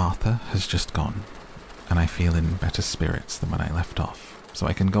 Arthur has just gone, and I feel in better spirits than when I left off, so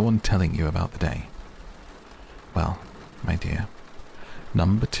I can go on telling you about the day. Well, my dear,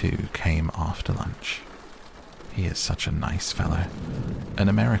 number 2 came after lunch. He is such a nice fellow, an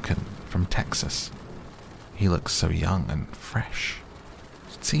American from Texas. He looks so young and fresh.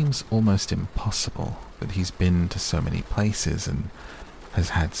 It seems almost impossible that he's been to so many places and has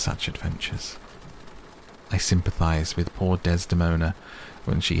had such adventures. I sympathize with poor Desdemona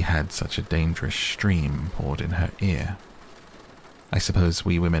when she had such a dangerous stream poured in her ear. I suppose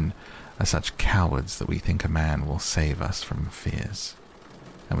we women are such cowards that we think a man will save us from fears,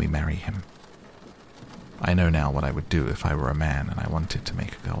 and we marry him. I know now what I would do if I were a man and I wanted to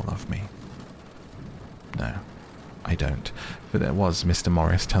make a girl love me. No, I don't, for there was Mr.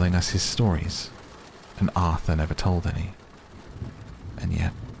 Morris telling us his stories, and Arthur never told any. And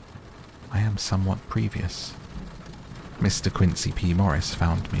yet, I am somewhat previous. Mr. Quincy P. Morris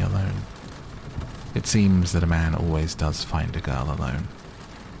found me alone. It seems that a man always does find a girl alone.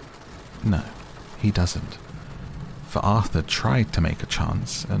 No, he doesn't. For Arthur tried to make a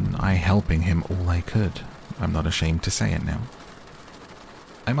chance, and I helping him all I could. I'm not ashamed to say it now.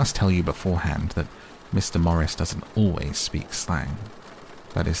 I must tell you beforehand that Mr. Morris doesn't always speak slang.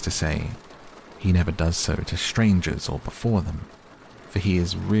 That is to say, he never does so to strangers or before them, for he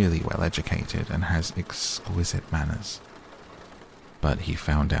is really well educated and has exquisite manners. But he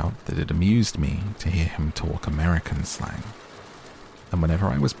found out that it amused me to hear him talk American slang, and whenever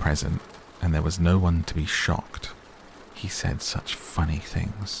I was present and there was no one to be shocked, he said such funny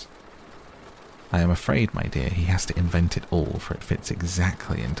things. I am afraid, my dear, he has to invent it all, for it fits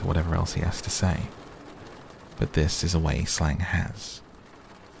exactly into whatever else he has to say. But this is a way slang has.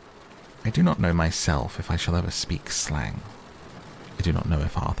 I do not know myself if I shall ever speak slang. I do not know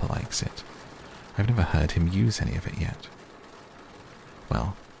if Arthur likes it. I've never heard him use any of it yet.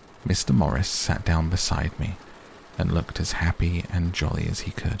 Well, Mr. Morris sat down beside me and looked as happy and jolly as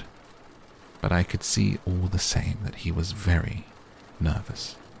he could. But I could see all the same that he was very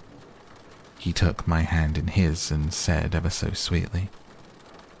nervous. He took my hand in his and said ever so sweetly,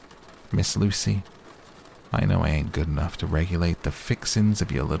 "Miss Lucy, I know I ain't good enough to regulate the fixins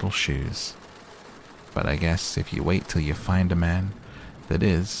of your little shoes, but I guess if you wait till you find a man that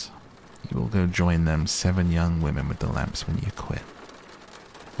is, you will go join them 7 young women with the lamps when you quit.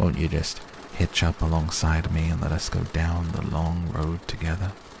 Won't you just hitch up alongside of me and let us go down the long road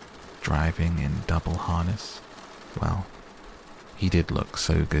together, driving in double harness?" Well, he did look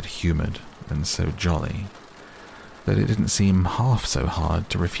so good-humored and so jolly that it didn't seem half so hard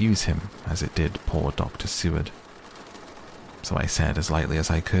to refuse him as it did poor Dr. Seward. So I said as lightly as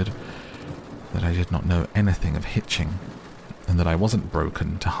I could that I did not know anything of hitching and that I wasn't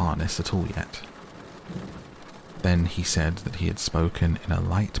broken to harness at all yet. Then he said that he had spoken in a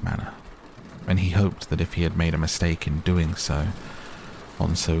light manner, and he hoped that if he had made a mistake in doing so,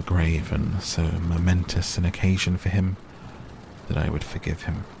 on so grave and so momentous an occasion for him, that I would forgive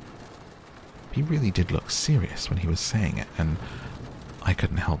him. He really did look serious when he was saying it, and I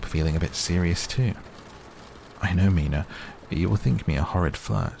couldn't help feeling a bit serious too. I know, Mina, you will think me a horrid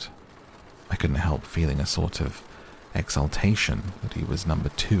flirt. I couldn't help feeling a sort of exultation that he was number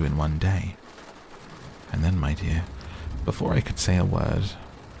 2 in one day. And then, my dear, before I could say a word,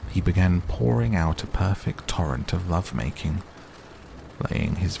 he began pouring out a perfect torrent of love-making,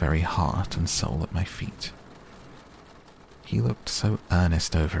 laying his very heart and soul at my feet. He looked so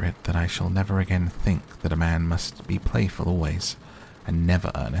earnest over it that I shall never again think that a man must be playful always, and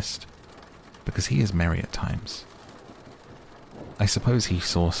never earnest, because he is merry at times. I suppose he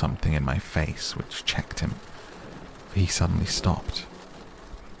saw something in my face which checked him, for he suddenly stopped,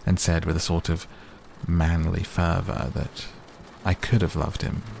 and said with a sort of manly fervour that I could have loved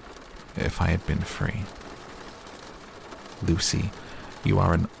him if I had been free. Lucy, you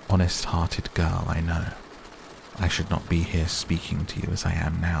are an honest-hearted girl, I know. I should not be here speaking to you as I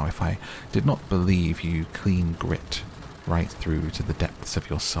am now if I did not believe you clean grit right through to the depths of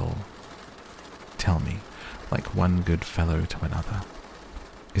your soul. Tell me, like one good fellow to another,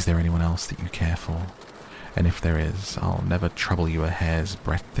 is there anyone else that you care for? And if there is, I'll never trouble you a hair's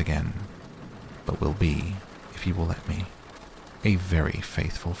breadth again, but will be, if you will let me, a very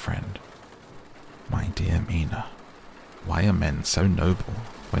faithful friend. My dear Mina, why are men so noble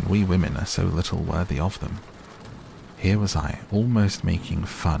when we women are so little worthy of them? Here was I, almost making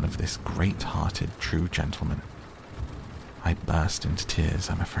fun of this great-hearted true gentleman. I burst into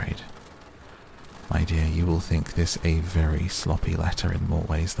tears, I'm afraid. My dear, you will think this a very sloppy letter in more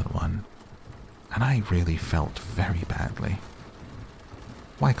ways than one, and I really felt very badly.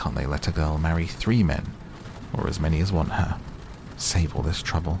 Why can't they let a girl marry 3 men, or as many as want her? Save all this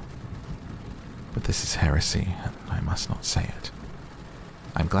trouble. But this is heresy, and I must not say it.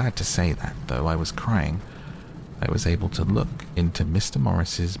 I'm glad to say that, though I was crying, I was able to look into Mr.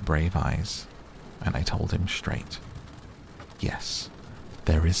 Morris's brave eyes, and I told him straight. Yes,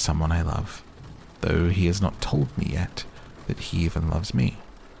 there is someone I love, though he has not told me yet that he even loves me.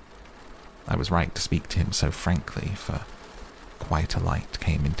 I was right to speak to him so frankly, for quite a light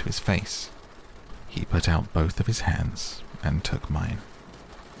came into his face. He put out both of his hands and took mine,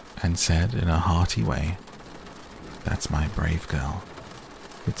 and said in a hearty way, "That's my brave girl.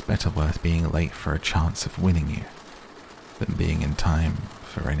 It's better worth being late for a chance of winning you than being in time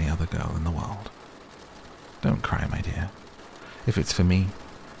for any other girl in the world. Don't cry, my dear. If it's for me,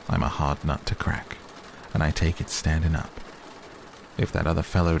 I'm a hard nut to crack, and I take it standing up. If that other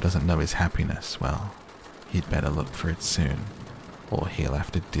fellow doesn't know his happiness, well, he'd better look for it soon, or he'll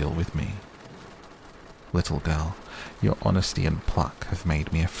have to deal with me. Little girl, your honesty and pluck have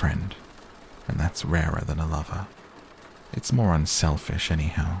made me a friend, and that's rarer than a lover. It's more unselfish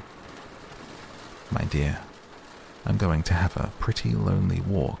anyhow. My dear, I'm going to have a pretty lonely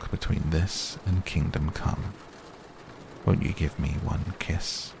walk between this and Kingdom Come. Won't you give me one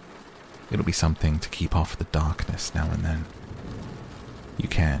kiss? It'll be something to keep off the darkness now and then. You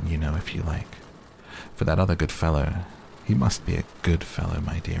can, you know, if you like. For that other good fellow, he must be a good fellow,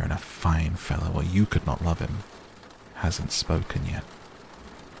 my dear, and a fine fellow, or you could not love him. Hasn't spoken yet."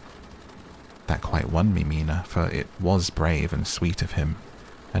 That quite won me, Mina, for it was brave and sweet of him,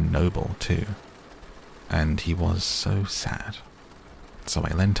 and noble too. And he was so sad. So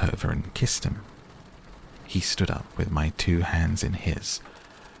I leant over and kissed him. He stood up with my 2 hands in his,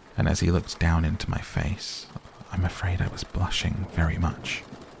 and as he looked down into my face, I'm afraid I was blushing very much.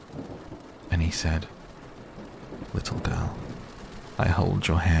 And he said, "Little girl, I hold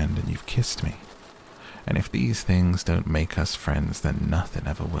your hand and you've kissed me, and if these things don't make us friends, then nothing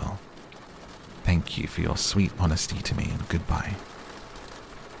ever will. Thank you for your sweet honesty to me, and goodbye."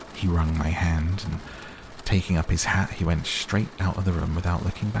 He wrung my hand, and taking up his hat, he went straight out of the room without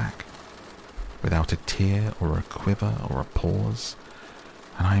looking back, without a tear or a quiver or a pause,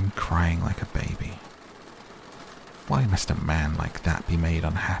 and I'm crying like a baby. Why must a man like that be made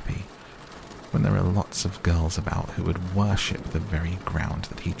unhappy, when there are lots of girls about who would worship the very ground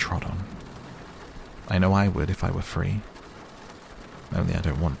that he trod on? I know I would if I were free, only I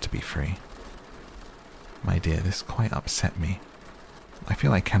don't want to be free. My dear, this quite upset me. I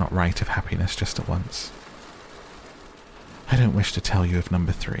feel I cannot write of happiness just at once. I don't wish to tell you of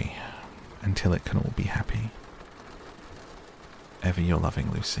number 3, until it can all be happy. Ever your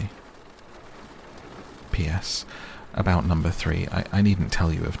loving Lucy. P.S. About number 3, I needn't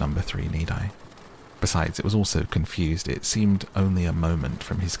tell you of number 3, need I? Besides, it was also confused. It seemed only a moment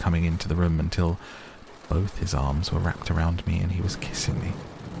from his coming into the room until both his arms were wrapped around me and he was kissing me.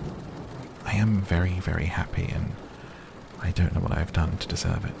 I am very, very happy, and I don't know what I have done to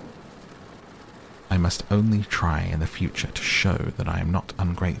deserve it. I must only try in the future to show that I am not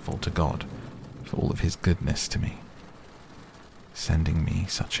ungrateful to God for all of his goodness to me, sending me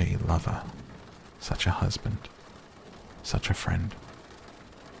such a lover, such a husband, such a friend.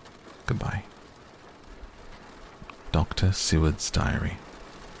 Goodbye. Dr. Seward's diary,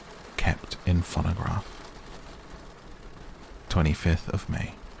 kept in phonograph. 25th of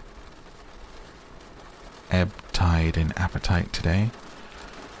May. Ebb tide in appetite today.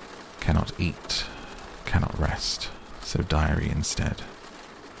 Cannot eat, cannot rest, so diary instead.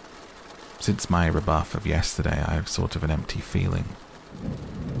 Since my rebuff of yesterday, I have sort of an empty feeling.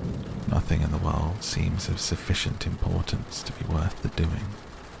 Nothing in the world seems of sufficient importance to be worth the doing.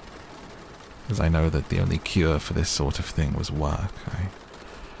 As I know that the only cure for this sort of thing was work, I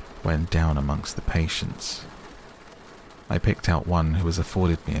went down amongst the patients. I picked out one who has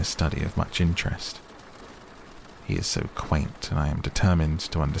afforded me a study of much interest. He is so quaint, and I am determined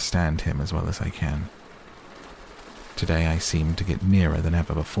to understand him as well as I can. Today I seem to get nearer than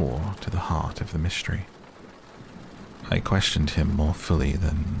ever before to the heart of the mystery. I questioned him more fully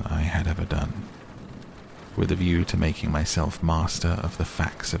than I had ever done, with a view to making myself master of the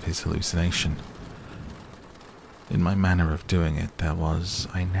facts of his hallucination. In my manner of doing it, there was,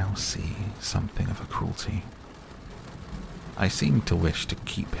 I now see, something of a cruelty. I seemed to wish to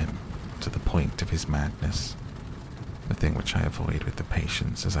keep him to the point of his madness, a thing which I avoid with the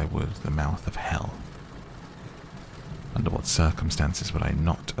patients as I would the mouth of hell. Under what circumstances would I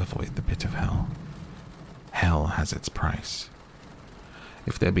not avoid the pit of hell? Hell has its price.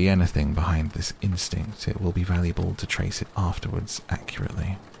 If there be anything behind this instinct, it will be valuable to trace it afterwards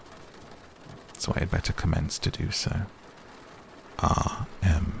accurately. So I had better commence to do so. R.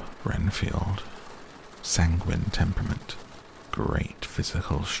 M. Renfield. Sanguine temperament. Great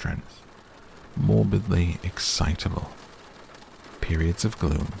physical strength. Morbidly excitable. Periods of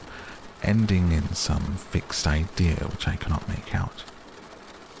gloom, ending in some fixed idea which I cannot make out.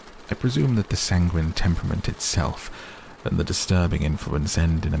 I presume that the sanguine temperament itself and the disturbing influence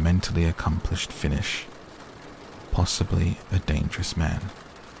end in a mentally accomplished finish. Possibly a dangerous man.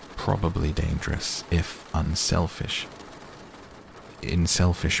 Probably dangerous, if unselfish. In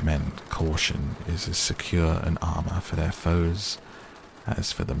selfish men, caution is as secure an armor for their foes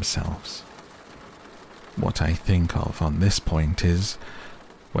as for themselves. What I think of on this point is,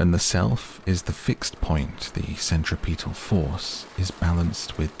 when the self is the fixed point, the centripetal force is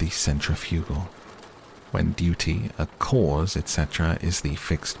balanced with the centrifugal. When duty, a cause, etc. is the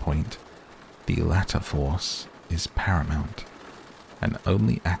fixed point, the latter force is paramount, and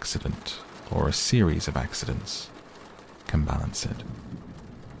only accident, or a series of accidents, can balance it.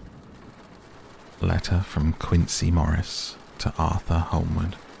 Letter from Quincy Morris to Arthur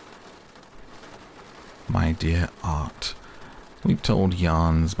Holmwood. My dear Art, we've told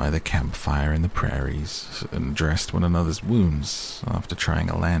yarns by the campfire in the prairies and dressed one another's wounds after trying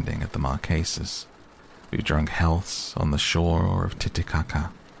a landing at the Marquesas. We've drunk healths on the shore of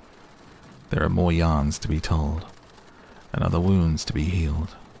Titicaca. There are more yarns to be told, and other wounds to be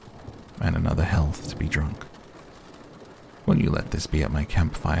healed, and another health to be drunk. Will you let this be at my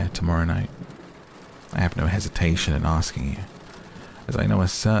campfire tomorrow night? I have no hesitation in asking you, as I know a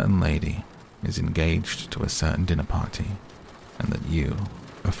certain lady is engaged to a certain dinner party, and that you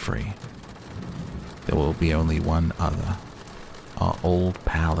are free. There will be only one other, our old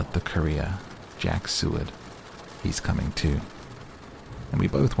pal at the Korea, Jack Seward. He's coming too, and we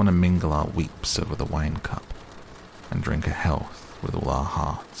both want to mingle our weeps over the wine cup, and drink a health with all our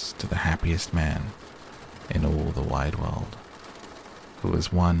hearts to the happiest man in all the wide world, who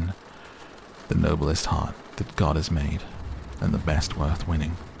has won the noblest heart that God has made, and the best worth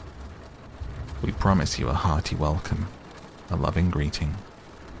winning. We promise you a hearty welcome, a loving greeting,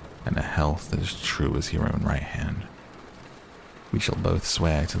 and a health as true as your own right hand. We shall both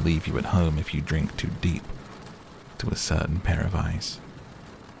swear to leave you at home if you drink too deep, to a certain pair of eyes.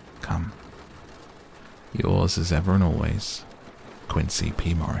 Come. Yours as ever and always, Quincy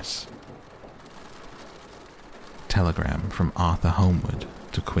P. Morris. Telegram from Arthur Holmwood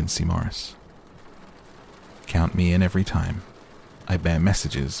to Quincy Morris. Count me in every time. I bear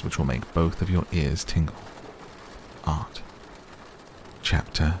messages which will make both of your ears tingle. Art.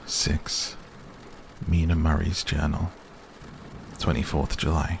 Chapter 6. Mina Murray's Journal. 24th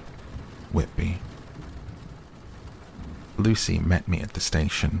July. Whitby. Lucy met me at the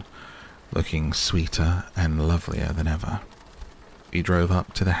station, looking sweeter and lovelier than ever. We drove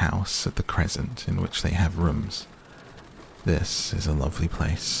up to the house at the Crescent in which they have rooms. This is a lovely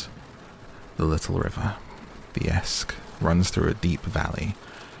place. The little river, the Esk, runs through a deep valley,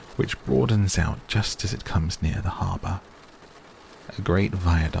 which broadens out just as it comes near the harbour. A great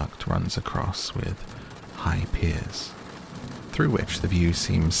viaduct runs across with high piers, through which the view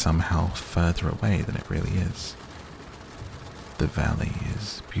seems somehow further away than it really is. The valley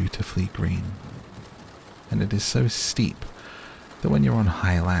is beautifully green, and it is so steep that when you're on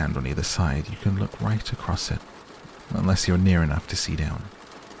high land on either side, you can look right across it, unless you're near enough to see down.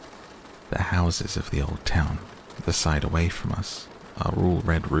 The houses of the old town, the side away from us, are all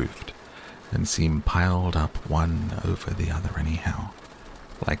red-roofed, and seem piled up one over the other anyhow,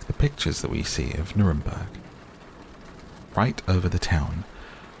 like the pictures that we see of Nuremberg. Right over the town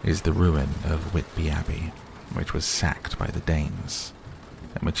is the ruin of Whitby Abbey, which was sacked by the Danes,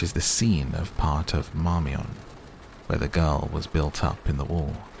 and which is the scene of part of Marmion, where the girl was built up in the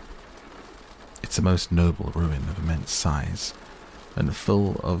wall. It's a most noble ruin of immense size, and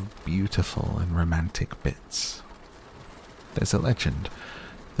full of beautiful and romantic bits. There's a legend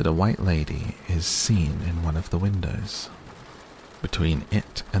that a white lady is seen in one of the windows. Between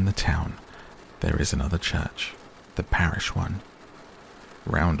it and the town, there is another church, the parish one,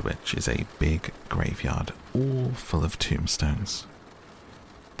 round which is a big graveyard, all full of tombstones.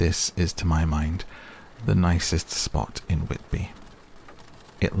 This is, to my mind, the nicest spot in Whitby.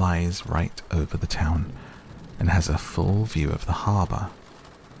 It lies right over the town and has a full view of the harbour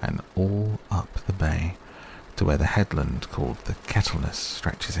and all up the bay to where the headland called the Kettleness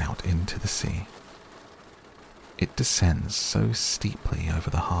stretches out into the sea. It descends so steeply over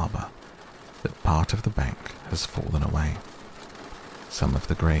the harbour that part of the bank has fallen away. Some of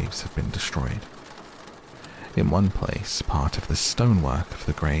the graves have been destroyed. In one place, part of the stonework of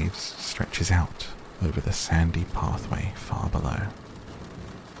the graves stretches out over the sandy pathway far below.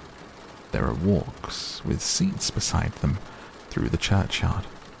 There are walks with seats beside them through the churchyard.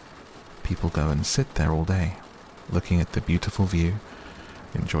 People go and sit there all day, looking at the beautiful view,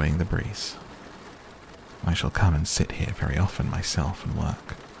 enjoying the breeze. I shall come and sit here very often myself and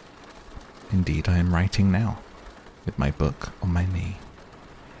work. Indeed, I am writing now, with my book on my knee,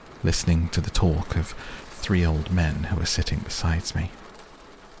 listening to the talk of 3 old men who are sitting beside me.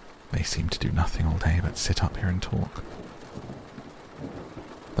 They seem to do nothing all day but sit up here and talk.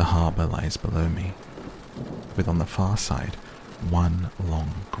 The harbour lies below me, with on the far side one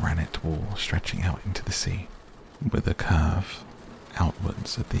long granite wall stretching out into the sea, with a curve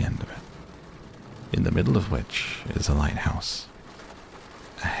outwards at the end of it, in the middle of which is a lighthouse.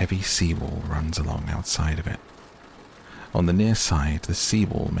 A heavy seawall runs along outside of it. On the near side, the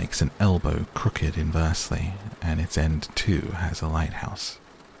seawall makes an elbow crooked inversely, and its end too has a lighthouse.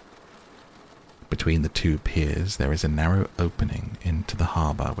 Between the 2 piers there is a narrow opening into the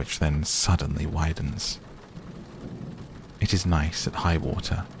harbour which then suddenly widens. It is nice at high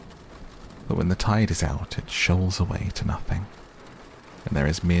water, but when the tide is out it shoals away to nothing, and there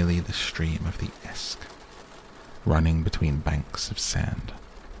is merely the stream of the Esk, running between banks of sand,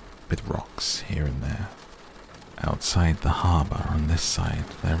 with rocks here and there. Outside the harbour on this side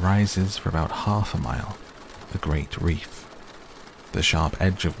there rises for about half a mile a great reef, the sharp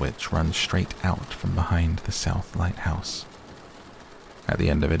edge of which runs straight out from behind the south lighthouse. At the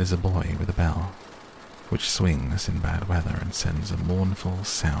end of it is a buoy with a bell, which swings in bad weather and sends a mournful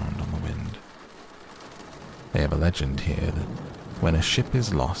sound on the wind. They have a legend here that when a ship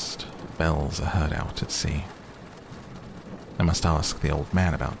is lost, bells are heard out at sea. I must ask the old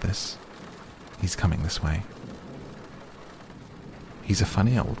man about this. He's coming this way. He's a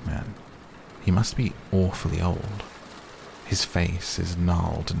funny old man. He must be awfully old. His face is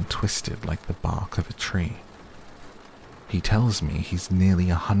gnarled and twisted like the bark of a tree. He tells me he's nearly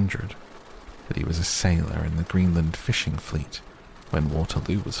 100, that he was a sailor in the Greenland fishing fleet when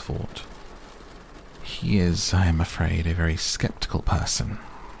Waterloo was fought. He is, I am afraid, a very sceptical person,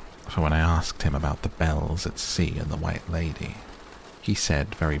 for when I asked him about the bells at sea and the White Lady, he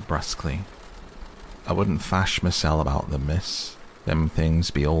said very brusquely, "I wouldn't fash mysel about them, miss. Them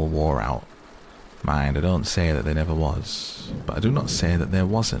things be all wore out. Mind, I don't say that there never was, but I do not say that there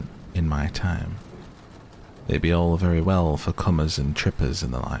wasn't in my time. They be all very well for comers and trippers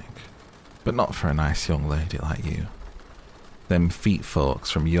and the like, but not for a nice young lady like you. Them feet folks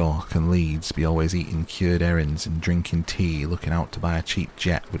from York and Leeds be always eating cured herrings and drinking tea, looking out to buy a cheap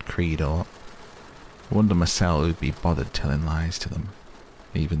jet with Creed or. I wonder mysel who'd be bothered telling lies to them,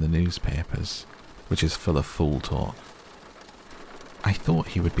 even the newspapers, which is full of fool talk." I thought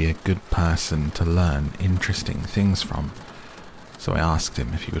he would be a good person to learn interesting things from, so I asked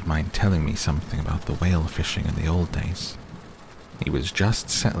him if he would mind telling me something about the whale fishing in the old days. He was just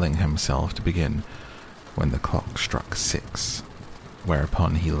settling himself to begin when the clock struck 6,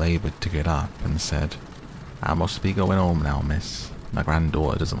 whereupon he laboured to get up and said, "I must be going home now, miss. My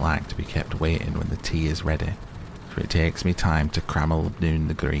granddaughter doesn't like to be kept waiting when the tea is ready, for it takes me time to crammel doon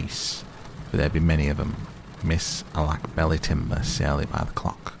the grease, for there be many of 'em. Miss, I lack belly timber sairly by the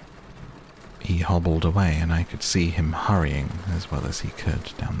clock." He hobbled away, and I could see him hurrying as well as he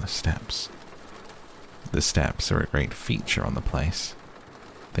could down the steps. The steps are a great feature on the place.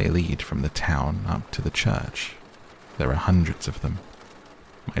 They lead from the town up to the church. There are hundreds of them.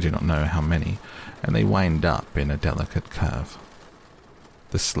 I do not know how many, and they wind up in a delicate curve.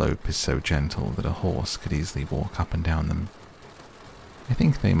 The slope is so gentle that a horse could easily walk up and down them. I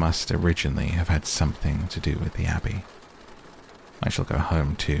think they must originally have had something to do with the abbey. I shall go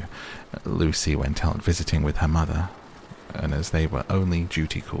home too. Lucy went out visiting with her mother, and as they were only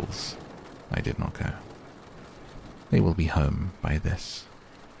duty calls, I did not go. They will be home by this.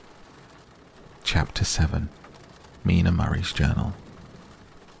 Chapter 7. Mina Murray's journal.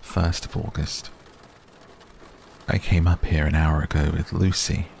 1st of August. I came up here an hour ago with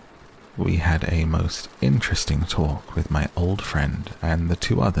Lucy. We had a most interesting talk with my old friend and the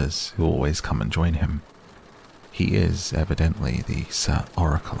 2 others who always come and join him. He is evidently the Sir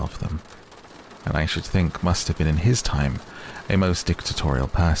Oracle of them, and I should think must have been in his time a most dictatorial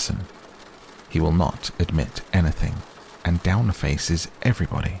person. He will not admit anything, and downfaces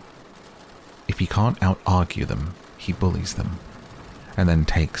everybody. If he can't out-argue them, he bullies them, and then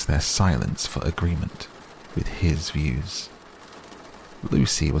takes their silence for agreement with his views.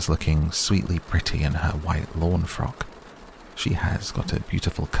 Lucy was looking sweetly pretty in her white lawn frock. She has got a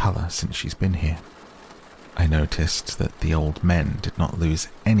beautiful colour since she's been here. I noticed that the old men did not lose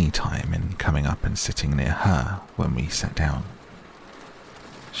any time in coming up and sitting near her when we sat down.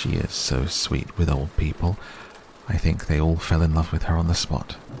 She is so sweet with old people, I think they all fell in love with her on the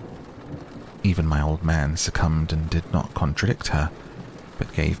spot. Even my old man succumbed and did not contradict her,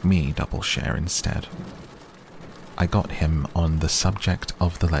 but gave me double share instead. I got him on the subject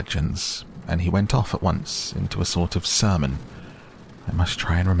of the legends, and he went off at once into a sort of sermon. I must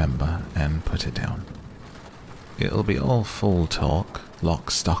try and remember and put it down. It'll be all full talk,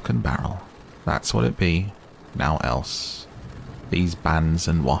 lock, stock and barrel. That's what it be, now else. These bands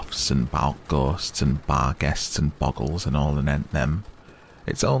and wafts and bark ghosts and bar guests and boggles and all anent them,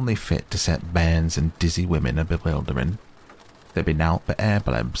 it's only fit to set bairns and dizzy women a bewildering. They be nowt but air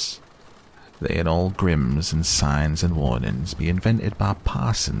blebs. They and all grims and signs and warnings be invented by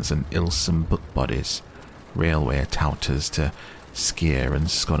parsons and ilsome book bodies, railway touters to skeer and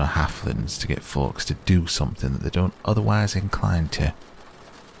scunner halflings to get folks to do something that they don't otherwise incline to.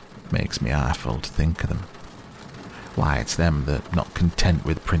 Makes me awful to think of them. Why, it's them that, not content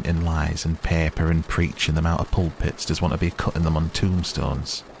with printing lies and paper and preaching them out of pulpits, does want to be cutting them on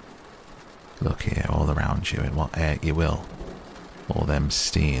tombstones. Look here, all around you, in what air you will. All them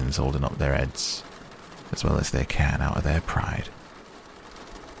steens holding up their heads, as well as they can out of their pride.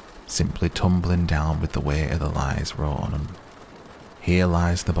 Simply tumbling down with the weight of the lies wrought on them. Here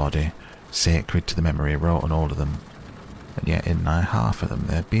lies the body, sacred to the memory wrought on all of them, and yet in nigh half of them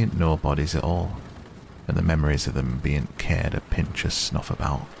there bean't no bodies at all, and the memories of them bean't cared a pinch of snuff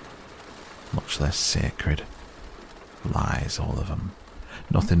about, much less sacred. Lies, all of them.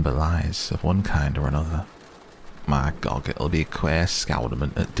 Nothing but lies, of one kind or another. My God, it'll be a queer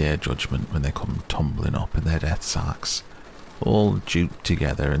scowdament at Day Judgment when they come tumbling up in their death sacks, all duped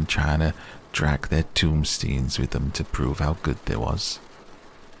together and trying to drag their tombstones with them to prove how good they was.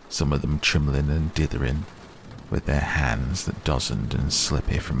 Some of them trembling and dithering, with their hands that dozened and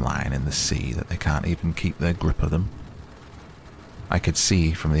slippy from lying in the sea that they can't even keep their grip of them. I could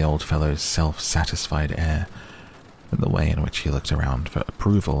see from the old fellow's self-satisfied air and the way in which he looked around for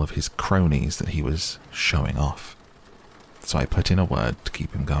approval of his cronies that he was showing off. So I put in a word to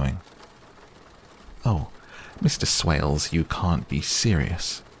keep him going. "Oh, Mr. Swales, you can't be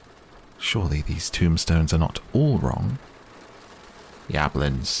serious. Surely these tombstones are not all wrong?"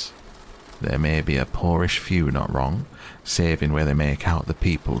 "Yablins. There may be a poorish few not wrong, saving where they make out the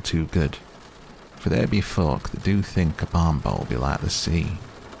people too good. For there be folk that do think a barn-bowl be like the sea.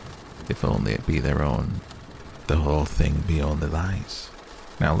 If only it be their own, the whole thing be only lies.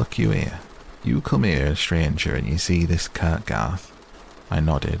 Now look you here. You come here a stranger and you see this Kirkgarth." I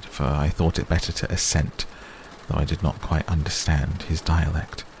nodded, for I thought it better to assent, though I did not quite understand his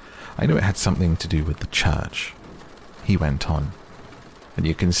dialect. I knew it had something to do with the church. He went on, "And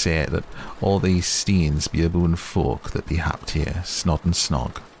you can say that all these steens be aboon folk that be happed here, snod and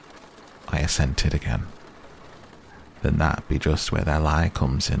snog." I assented again. "Then that be just where their lie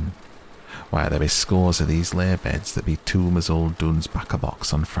comes in. Why, there is scores of these lay beds that be tomb as old Dunn's back a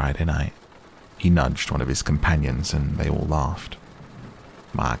box on Friday night." He nudged one of his companions and they all laughed.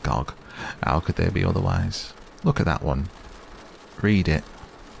 "My gog, how could they be otherwise? Look at that one. Read it."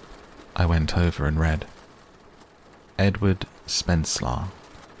 I went over and read. "Edward Spenslaw,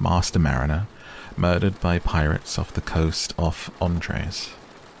 master mariner, murdered by pirates off the coast of Andres,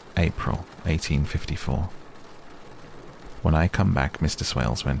 April 1854. When I come back," Mr.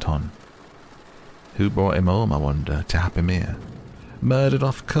 Swales went on. "Who brought him home, I wonder, to have him here? Murdered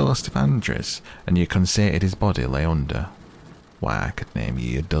off coast of Andres, and you constated his body lay under. Why, I could name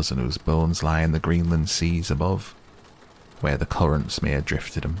ye a dozen whose bones lie in the Greenland seas above, where the currents may have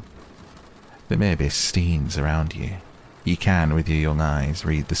drifted 'em. There may be steens around ye. Ye can, with your young eyes,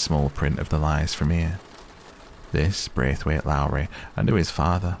 read the small print of the lies from here. This Braithwaite Lowry, I knew his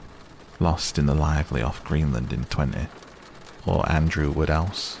father, lost in the Lively off Greenland in 20, or Andrew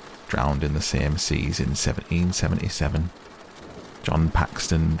Woodhouse, drowned in the same seas in 1777. John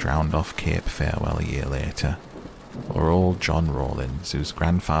Paxton drowned off Cape Farewell a year later. or old John Rawlins, whose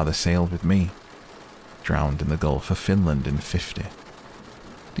grandfather sailed with me, drowned in the Gulf of Finland in '50.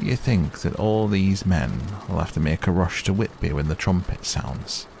 Do you think that all these men will have to make a rush to Whitby when the trumpet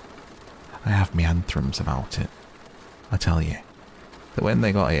sounds? I have me anthems about it. I tell you, that when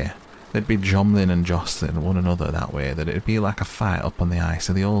they got here, they'd be jumbling and jostling one another that way that it'd be like a fight up on the ice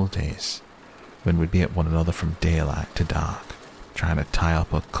of the old days, when we'd be at one another from daylight to dark, trying to tie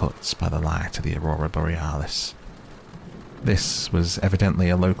up our cuts by the light of the Aurora Borealis. This was evidently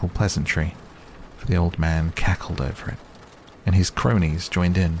a local pleasantry, for the old man cackled over it, and his cronies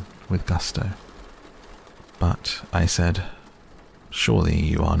joined in with gusto. But I said, surely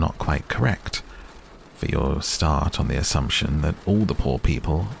you are not quite correct, for your start on the assumption that all the poor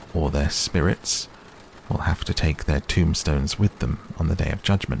people, or their spirits, will have to take their tombstones with them on the Day of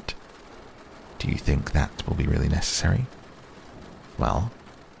Judgment. Do you think that will be really necessary? Well,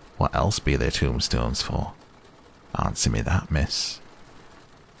 what else be their tombstones for? Answer me that, miss.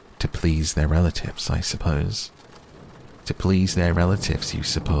 To please their relatives, I suppose. To please their relatives, you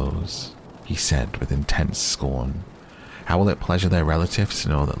suppose, he said with intense scorn. How will it pleasure their relatives to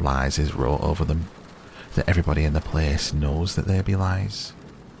know that lies is wrought over them, that everybody in the place knows that there be lies?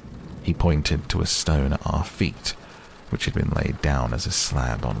 He pointed to a stone at our feet, which had been laid down as a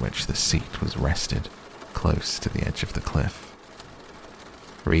slab on which the seat was rested, close to the edge of the cliff.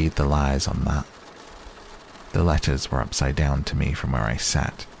 Read the lies on that. The letters were upside down to me from where I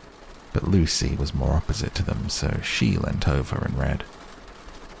sat, but Lucy was more opposite to them, so she leant over and read.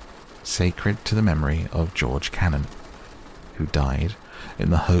 Sacred to the memory of George Cannon, who died in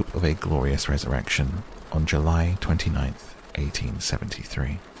the hope of a glorious resurrection on July 29th,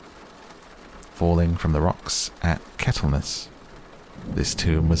 1873. Falling from the rocks at Kettleness, this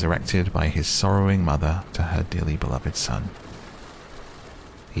tomb was erected by his sorrowing mother to her dearly beloved son.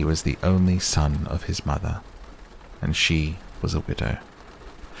 He was the only son of his mother, and she was a widow.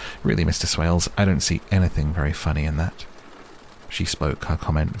 Really, Mr. Swales, I don't see anything very funny in that. She spoke her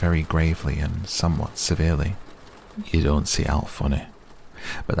comment very gravely and somewhat severely. You don't see how funny.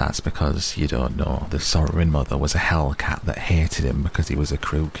 But that's because you don't know the sorrowing mother was a hellcat that hated him because he was a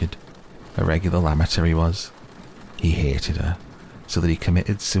crooked. A regular amateur he was. He hated her, so that he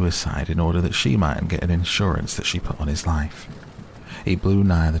committed suicide in order that she mightn't get an insurance that she put on his life. He blew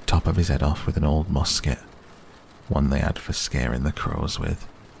nigh the top of his head off with an old musket, one they had for scaring the crows with.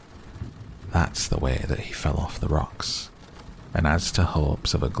 That's the way that he fell off the rocks. And as to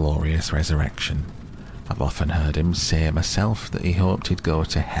hopes of a glorious resurrection, I've often heard him say myself that he hoped he'd go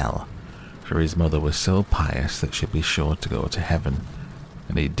to hell, for his mother was so pious that she'd be sure to go to heaven,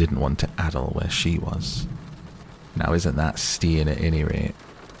 and he didn't want to addle where she was. Now isn't that steeing at any rate?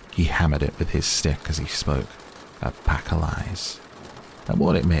 He hammered it with his stick as he spoke. A pack of lies. And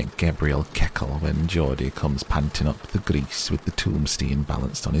won't it make Gabriel keckle when Geordie comes panting up the grease with the tombstone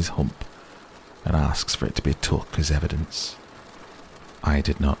balanced on his hump, and asks for it to be took as evidence? I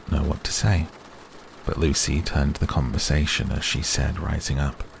did not know what to say, but Lucy turned the conversation as she said, rising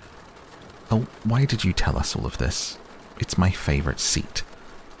up, "Oh, why did you tell us all of this? It's my favourite seat,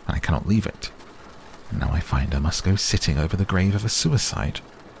 and I cannot leave it. And now I find I must go sitting over the grave of a suicide.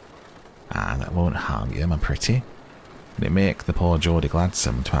 Ah, that won't harm you, my pretty. And it make the poor Geordie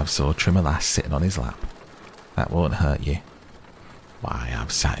gladsome to have so trim a lass sitting on his lap. That won't hurt you. Why,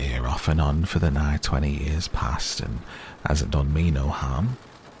 I've sat here off and on for the nigh 20 years past, and hasn't done me no harm.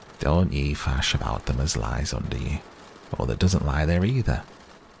 Don't ye fash about them as lies under ye, or that doesn't lie there either.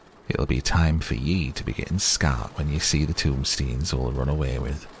 It'll be time for ye to be getting scart when you see the tombstones all run away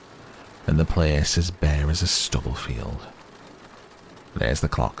with, and the place as bare as a stubble field. There's the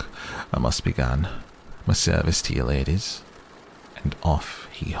clock. I must be gone. My service to you, ladies." And off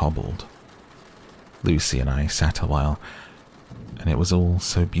he hobbled. Lucy and I sat a while, and it was all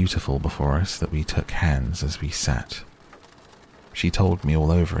so beautiful before us that we took hands as we sat. She told me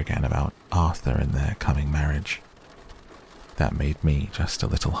all over again about Arthur and their coming marriage. That made me just a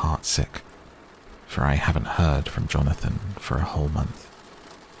little heartsick, for I haven't heard from Jonathan for a whole month.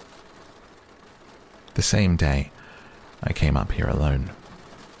 The same day, I came up here alone,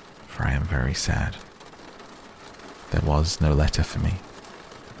 for I am very sad. There was no letter for me.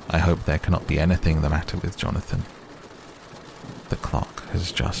 I hope there cannot be anything the matter with Jonathan. The clock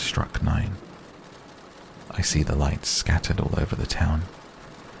has just struck 9. I see the lights scattered all over the town,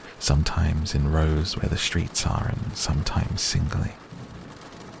 sometimes in rows where the streets are and sometimes singly.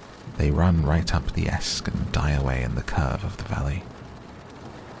 They run right up the Esk and die away in the curve of the valley.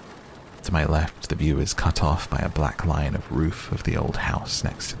 To my left, the view is cut off by a black line of roof of the old house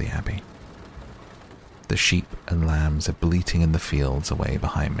next to the abbey. The sheep and lambs are bleating in the fields away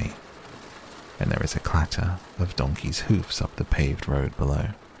behind me, and there is a clatter of donkeys' hoofs up the paved road below.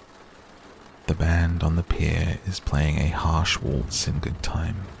 The band on the pier is playing a harsh waltz in good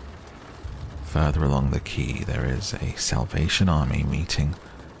time. Further along the quay, there is a Salvation Army meeting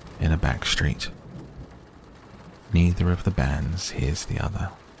in a back street. Neither of the bands hears the other,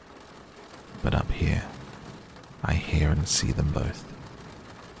 but up here, I hear and see them both.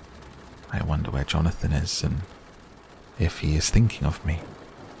 I wonder where Jonathan is and if he is thinking of me.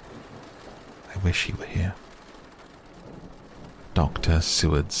 I wish he were here. Dr.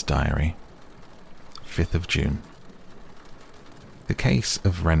 Seward's Diary, 5th of June. The case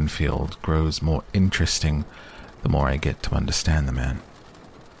of Renfield grows more interesting the more I get to understand the man.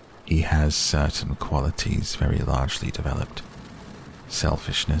 He has certain qualities very largely developed: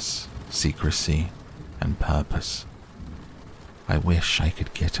 selfishness, secrecy, and purpose. I wish I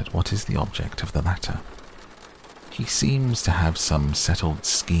could get at what is the object of the latter. He seems to have some settled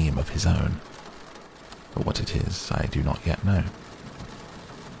scheme of his own, but what it is I do not yet know.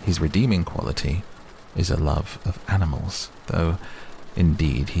 His redeeming quality is a love of animals, though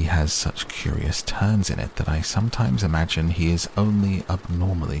indeed he has such curious turns in it that I sometimes imagine he is only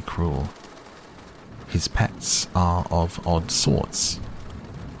abnormally cruel. His pets are of odd sorts.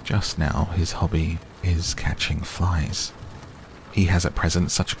 Just now his hobby is catching flies. He has at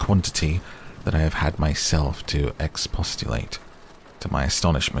present such a quantity that I have had myself to expostulate. To my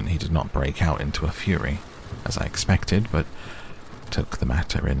astonishment, he did not break out into a fury, as I expected, but took the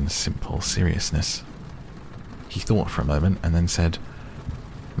matter in simple seriousness. He thought for a moment and then said,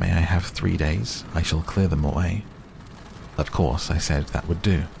 "May I have 3 days? I shall clear them away." Of course, I said that would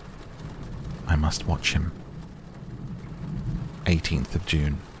do. I must watch him. 18th of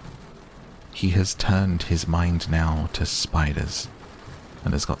June. He has turned his mind now to spiders,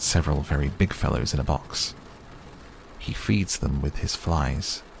 and has got several very big fellows in a box. He feeds them with his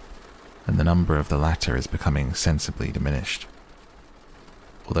flies, and the number of the latter is becoming sensibly diminished,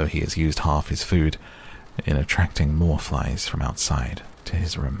 although he has used half his food in attracting more flies from outside to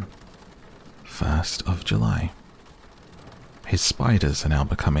his room. 1st of July. His spiders are now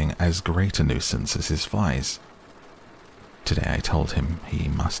becoming as great a nuisance as his flies. Today I told him he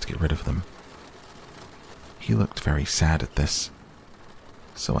must get rid of them. He looked very sad at this,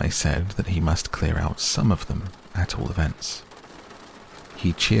 so I said that he must clear out some of them at all events.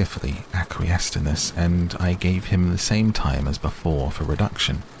 He cheerfully acquiesced in this, and I gave him the same time as before for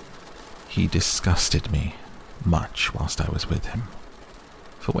reduction. He disgusted me much whilst I was with him,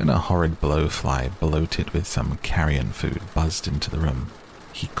 for when a horrid blowfly bloated with some carrion food buzzed into the room,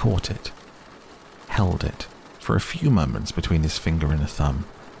 he caught it, held it for a few moments between his finger and a thumb,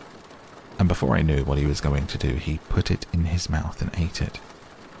 and before I knew what he was going to do, he put it in his mouth and ate it.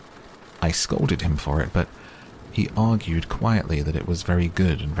 I scolded him for it, but he argued quietly that it was very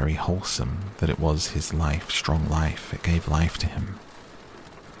good and very wholesome, that it was his life, strong life, it gave life to him.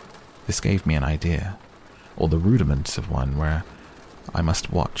 This gave me an idea, or the rudiments of one, where I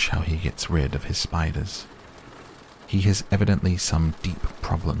must watch how he gets rid of his spiders. He has evidently some deep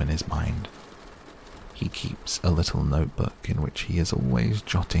problem in his mind. He keeps a little notebook in which he is always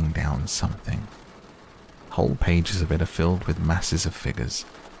jotting down something. Whole pages of it are filled with masses of figures,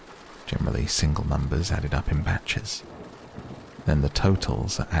 generally single numbers added up in batches. Then the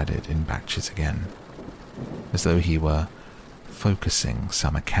totals are added in batches again, as though he were focusing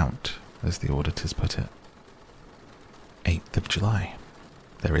some account, as the auditors put it. 8th of July.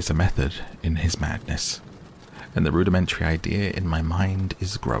 There is a method in his madness, and the rudimentary idea in my mind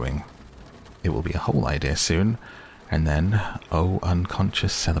is growing. It will be a whole idea soon, and then, oh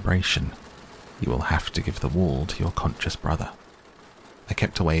unconscious celebration, you will have to give the wall to your conscious brother. I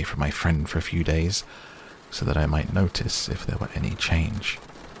kept away from my friend for a few days, so that I might notice if there were any change.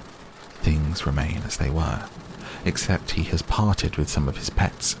 Things remain as they were, except he has parted with some of his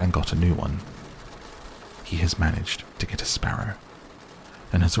pets and got a new one. He has managed to get a sparrow,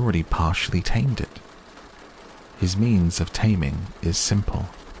 and has already partially tamed it. His means of taming is simple,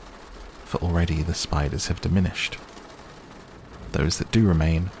 for already the spiders have diminished. Those that do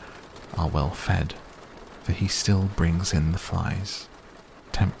remain are well fed, for he still brings in the flies,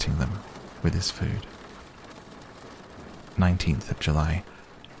 tempting them with his food. 19th of July.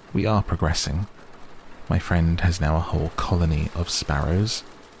 We are progressing. My friend has now a whole colony of sparrows.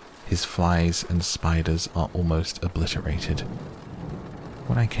 His flies and spiders are almost obliterated.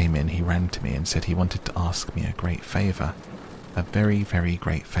 When I came in, he ran to me and said he wanted to ask me a great favour, a very, very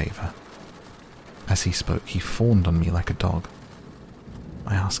great favour. As he spoke, he fawned on me like a dog.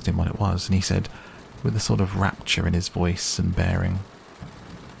 I asked him what it was, and he said, with a sort of rapture in his voice and bearing,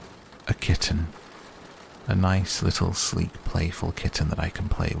 "A kitten, A nice little sleek playful kitten that I can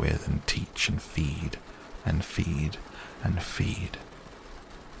play with and teach and feed and feed and feed.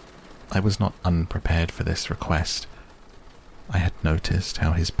 I was not unprepared for this request. I had noticed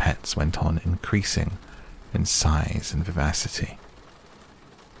how his pets went on increasing in size and vivacity,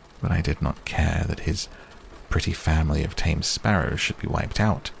 but I did not care that his pretty family of tame sparrows should be wiped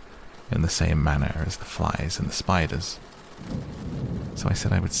out in the same manner as the flies and the spiders. So I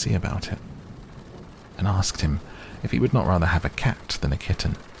said I would see about it, and asked him if he would not rather have a cat than a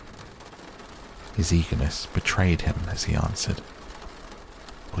kitten. His eagerness betrayed him as he answered,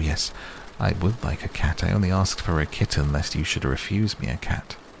 "Oh yes, I would like a cat. I only asked for a kitten lest you should refuse me a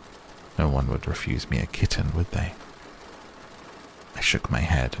cat. No one would refuse me a kitten, would they?" I shook my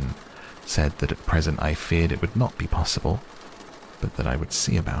head and said that at present I feared it would not be possible, but that I would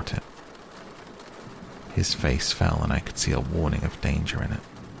see about it. His face fell and I could see a warning of danger in it.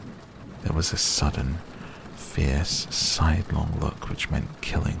 There was a sudden, fierce, sidelong look which meant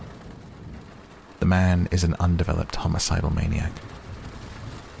killing. The man is an undeveloped homicidal maniac.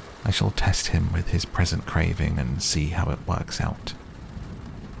 I shall test him with his present craving and see how it works out.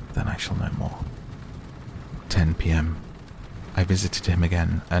 Then I shall know more. 10 p.m. I visited him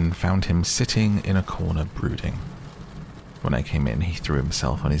again and found him sitting in a corner brooding. When I came in, he threw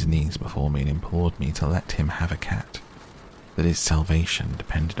himself on his knees before me and implored me to let him have a cat, that his salvation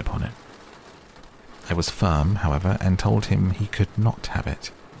depended upon it. I was firm, however, and told him he could not have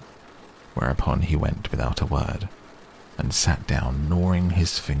it, whereupon he went without a word and sat down, gnawing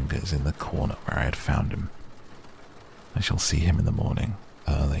his fingers in the corner where I had found him. I shall see him in the morning,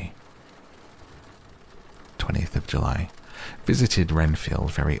 early. 20th of July. Visited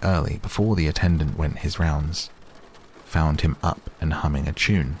Renfield very early, before the attendant went his rounds. Found him up and humming a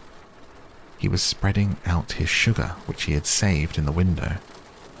tune. He was spreading out his sugar, which he had saved in the window,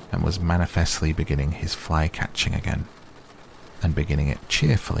 and was manifestly beginning his fly-catching again, and beginning it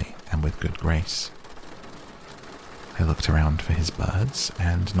cheerfully and with good grace. I looked around for his birds,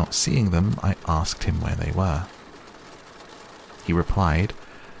 and not seeing them, I asked him where they were. He replied,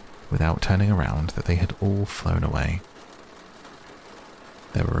 without turning around, that they had all flown away.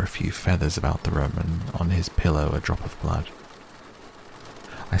 There were a few feathers about the room, and on his pillow a drop of blood.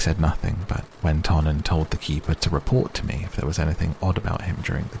 I said nothing, but went on and told the keeper to report to me if there was anything odd about him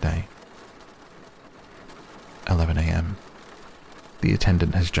during the day. 11 a.m. The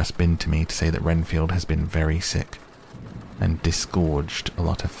attendant has just been to me to say that Renfield has been very sick and disgorged a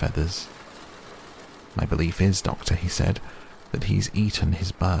lot of feathers. My belief is, doctor, he said, that he's eaten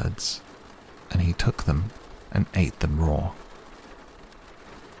his birds, and he took them and ate them raw.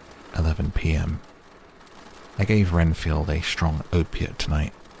 11 p.m. I gave Renfield a strong opiate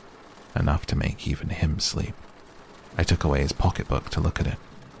tonight, enough to make even him sleep. I took away his pocketbook to look at it.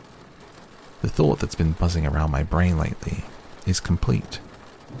 The thought that's been buzzing around my brain lately is complete,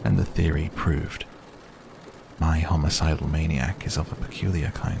 and the theory proved. My homicidal maniac is of a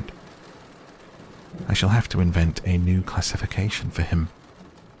peculiar kind. I shall have to invent a new classification for him,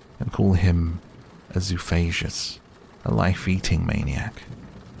 and call him a zoophagous, a life-eating maniac.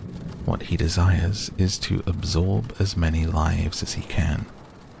 What he desires is to absorb as many lives as he can.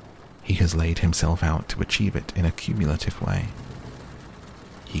 He has laid himself out to achieve it in a cumulative way.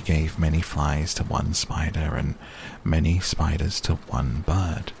 He gave many flies to one spider and many spiders to one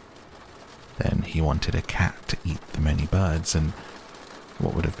bird. Then he wanted a cat to eat the many birds, and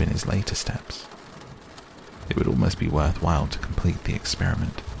what would have been his later steps? It would almost be worthwhile to complete the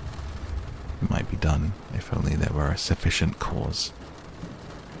experiment. It might be done if only there were a sufficient cause.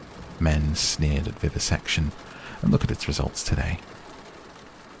 Men sneered at vivisection, and look at its results today.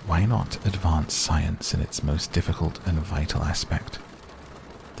 Why not advance science in its most difficult and vital aspect,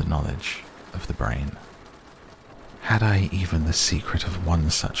 the knowledge of the brain? Had I even the secret of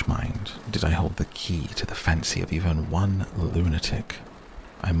one such mind, did I hold the key to the fancy of even one lunatic,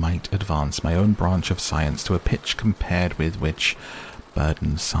 I might advance my own branch of science to a pitch compared with which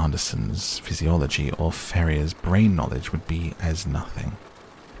Burdon Sanderson's physiology or Ferrier's brain knowledge would be as nothing.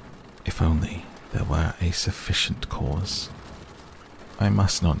 If only there were a sufficient cause. I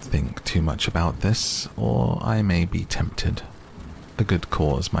must not think too much about this, or I may be tempted. A good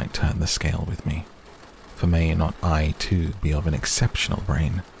cause might turn the scale with me, for may not I too be of an exceptional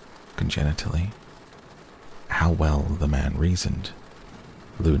brain, congenitally? How well the man reasoned.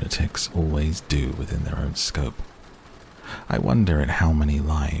 Lunatics always do within their own scope. I wonder at how many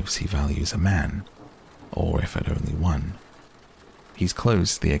lives he values a man, or if at only one. He's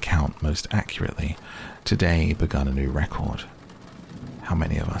closed the account most accurately, today begun a new record. How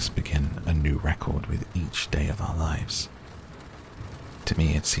many of us begin a new record with each day of our lives? To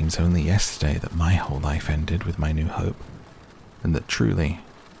me, it seems only yesterday that my whole life ended with my new hope, and that truly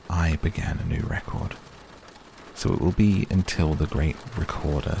I began a new record. So it will be until the great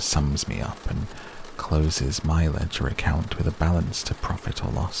recorder sums me up and closes my ledger account with a balance to profit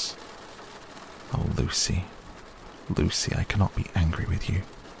or loss. Oh, Lucy, Lucy, I cannot be angry with you,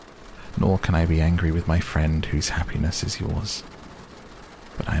 nor can I be angry with my friend whose happiness is yours.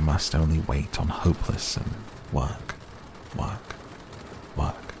 But I must only wait on hopeless and work.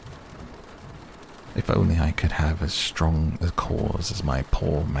 If only I could have as strong a cause as my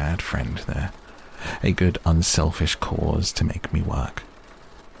poor mad friend there, a good unselfish cause to make me work.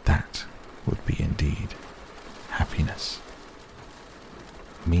 That would be indeed happiness.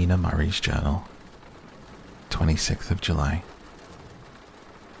 Mina Murray's Journal, 26th of July.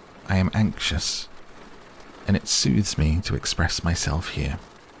 I am anxious, and it soothes me to express myself here.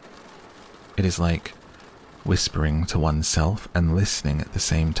 It is like whispering to oneself and listening at the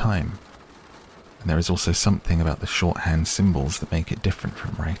same time. And there is also something about the shorthand symbols that make it different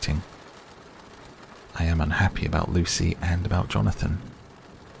from writing. I am unhappy about Lucy and about Jonathan.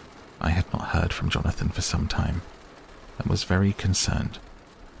 I had not heard from Jonathan for some time, and was very concerned.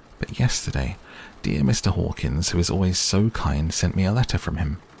 But yesterday, dear Mr. Hawkins, who is always so kind, sent me a letter from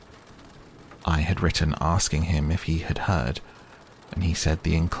him. I had written asking him if he had heard, and he said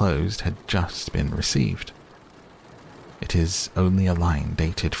the enclosed had just been received. It is only a line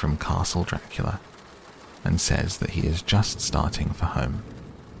dated from Castle Dracula, and says that he is just starting for home.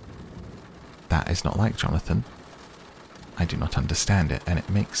 That is not like Jonathan. I do not understand it, and it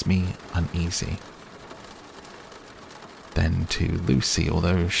makes me uneasy. Then, too, Lucy,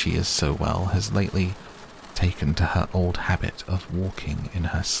 although she is so well, has lately taken to her old habit of walking in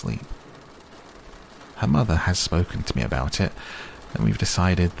her sleep. Her mother has spoken to me about it, and we've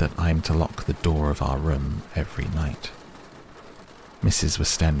decided that I'm to lock the door of our room every night. Mrs.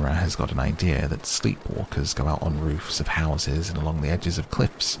 Westenra has got an idea that sleepwalkers go out on roofs of houses and along the edges of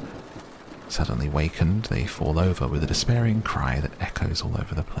cliffs. Suddenly wakened, they fall over with a despairing cry that echoes all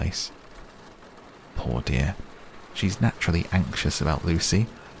over the place. Poor dear, she's naturally anxious about Lucy,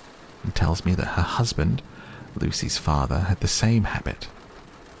 and tells me that her husband, Lucy's father, had the same habit.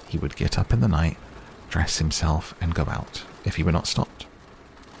 He would get up in the night, dress himself, and go out, if he were not stopped.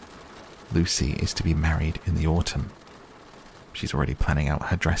 Lucy is to be married in the autumn. She's already planning out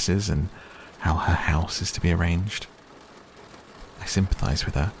her dresses and how her house is to be arranged. I sympathize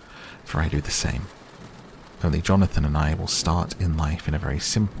with her, for I do the same. Only Jonathan and I will start in life in a very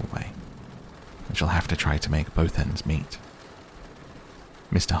simple way, and shall have to try to make both ends meet.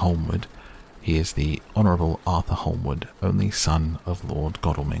 Mr. Holmwood, he is the Honourable Arthur Holmwood, only son of Lord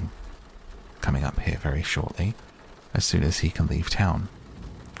Godalming, coming up here very shortly, as soon as he can leave town,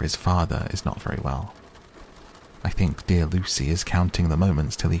 for his father is not very well. I think dear Lucy is counting the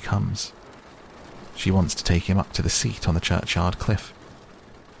moments till he comes. She wants to take him up to the seat on the churchyard cliff,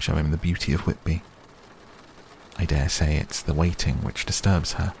 show him the beauty of Whitby. I dare say it's the waiting which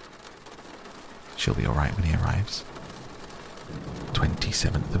disturbs her. She'll be all right when he arrives.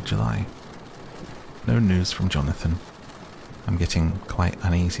 27th of July. No news from Jonathan. I'm getting quite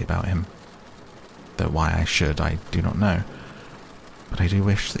uneasy about him. Though why I should, I do not know. But I do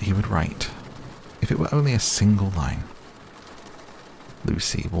wish that he would write, if it were only a single line.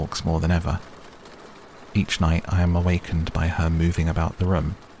 Lucy walks more than ever. Each night I am awakened by her moving about the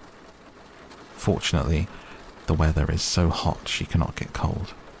room. Fortunately, the weather is so hot she cannot get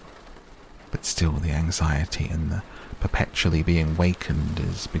cold. But still the anxiety and the perpetually being wakened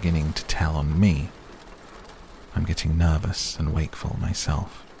is beginning to tell on me. I'm getting nervous and wakeful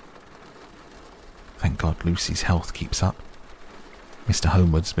myself. Thank God Lucy's health keeps up. Mr.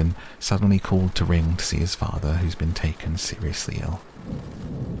 Holmwood's been suddenly called to ring to see his father, who's been taken seriously ill.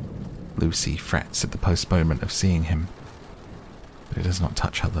 Lucy frets at the postponement of seeing him, but it does not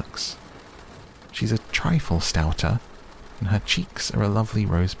touch her looks. She's a trifle stouter, and her cheeks are a lovely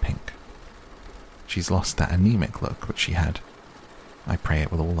rose pink. She's lost that anemic look which she had. I pray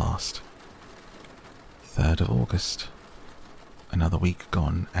it will all last. 3rd of August. Another week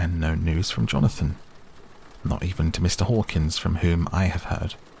gone, and no news from Jonathan. Not even to Mr. Hawkins, from whom I have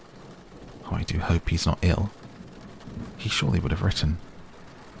heard. Oh, I do hope he's not ill. He surely would have written.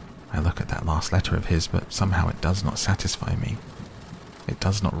 I look at that last letter of his, but somehow it does not satisfy me. It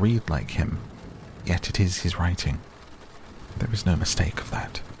does not read like him, yet it is his writing. There is no mistake of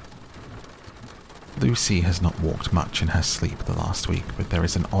that. Lucy has not walked much in her sleep the last week, but there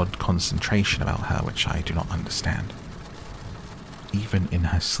is an odd concentration about her which I do not understand. Even in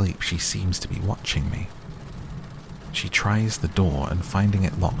her sleep she seems to be watching me. She tries the door and finding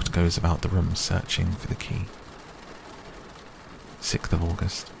it locked goes about the room searching for the key. 6th of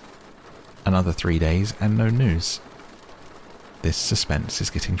August. Another 3 days and no news. This suspense is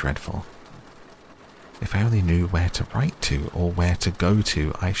getting dreadful. If I only knew where to write to or where to go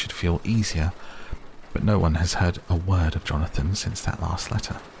to, I should feel easier, but no one has heard a word of Jonathan since that last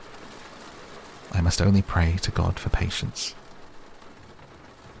letter. I must only pray to God for patience.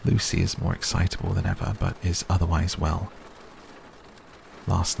 Lucy is more excitable than ever, but is otherwise well.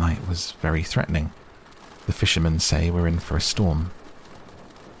 Last night was very threatening. The fishermen say we're in for a storm.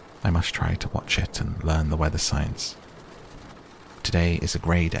 I must try to watch it and learn the weather signs. Today is a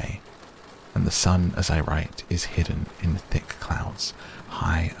grey day, and the sun, as I write, is hidden in thick clouds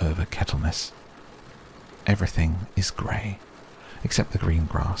high over Kettleness. Everything is grey, except the green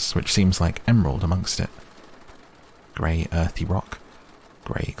grass, which seems like emerald amongst it. Grey earthy rock,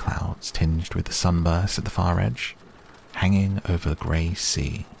 grey clouds tinged with the sunburst at the far edge, hanging over the grey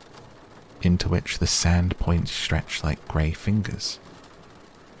sea, into which the sand points stretch like grey fingers.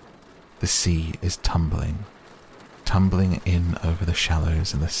 The sea is tumbling in over the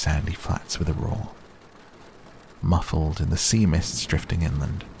shallows and the sandy flats with a roar, muffled in the sea mists drifting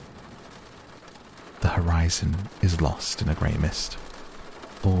inland. The horizon is lost in a grey mist.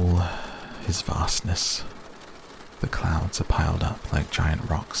 All is vastness. The clouds are piled up like giant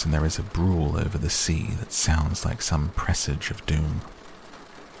rocks, and there is a brool over the sea that sounds like some presage of doom.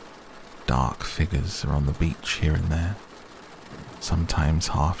 Dark figures are on the beach here and there, sometimes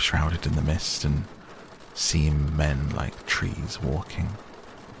half shrouded in the mist, and seem men like trees walking.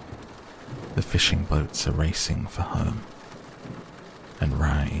 The fishing boats are racing for home, and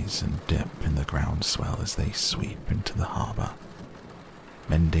rise and dip in the groundswell as they sweep into the harbour,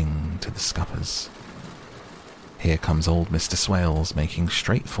 mending to the scuppers. Here comes old Mr. Swales making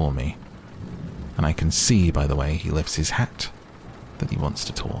straight for me, and I can see by the way he lifts his hat that he wants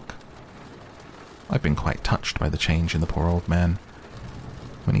to talk. I've been quite touched by the change in the poor old man.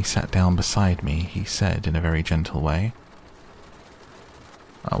 When he sat down beside me, he said in a very gentle way,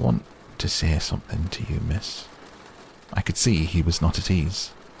 "I want to say something to you, miss." I could see he was not at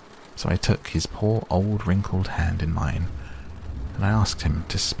ease, so I took his poor old wrinkled hand in mine, and I asked him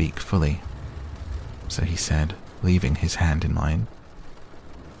to speak fully. So he said, leaving his hand in mine,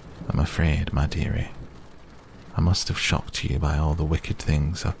 "I'm afraid, my dearie, I must have shocked you by all the wicked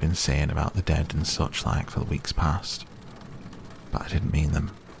things I've been saying about the dead and such like for the weeks past, but I didn't mean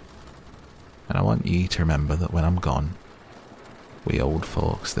them. And I want ye to remember that when I'm gone, we old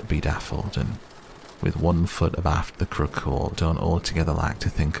folks that be daffled and with one foot abaft the crook hole don't altogether like to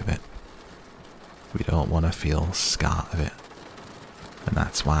think of it. We don't want to feel scarred of it, and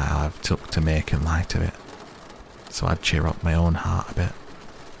that's why I've took to making light of it, so I'd cheer up my own heart a bit.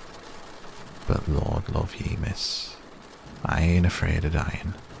 But Lord love ye, miss, I ain't afraid of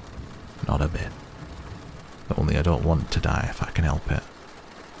dying, not a bit. Only I don't want to die if I can help it.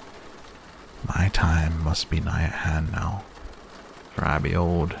 My time must be nigh at hand now, for I be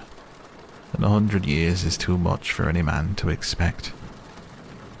old, and 100 years is too much for any man to expect.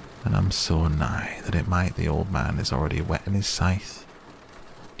 And I'm so nigh that it might the old man is already whetting his scythe.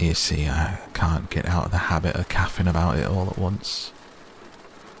 You see, I can't get out of the habit of caffing about it all at once.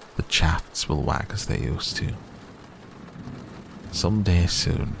 The chafts will wag as they used to. Some day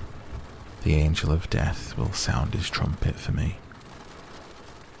soon, the angel of death will sound his trumpet for me.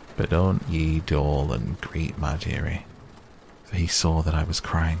 But don't ye dole and greet, my dearie, for he saw that I was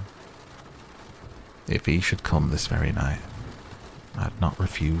crying. If he should come this very night, I'd not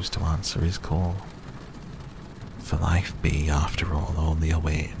refuse to answer his call. For life be, after all, only a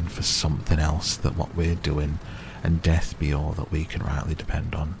waiting for something else than what we're doing, and death be all that we can rightly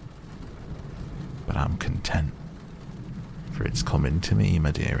depend on. But I'm content, for it's coming to me,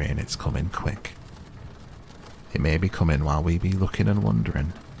 my dearie, and it's coming quick. It may be coming while we be looking and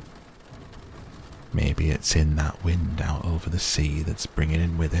wondering. Maybe it's in that wind out over the sea that's bringing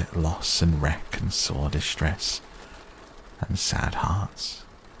in with it loss and wreck and sore distress and sad hearts.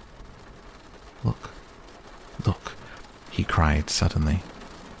 Look, look, he cried suddenly.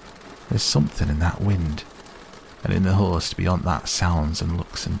 There's something in that wind, and in the host beyond that sounds and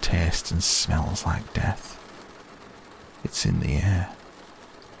looks and tastes and smells like death. It's in the air.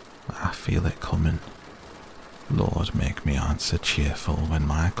 I feel it coming. Lord, make me answer cheerful when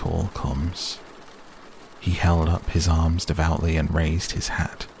my call comes. He held up his arms devoutly and raised his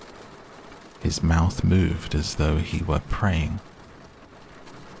hat. His mouth moved as though he were praying.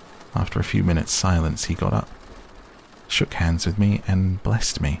 After a few minutes' silence, he got up, shook hands with me and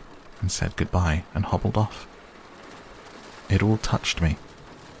blessed me, and said goodbye and hobbled off. It all touched me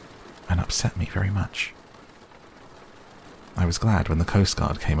and upset me very much. I was glad when the Coast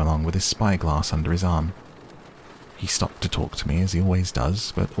Guard came along with his spyglass under his arm. He stopped to talk to me, as he always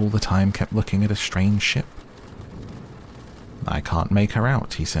does, but all the time kept looking at a strange ship. "I can't make her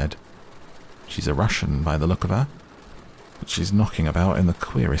out," he said. "She's a Russian by the look of her, but she's knocking about in the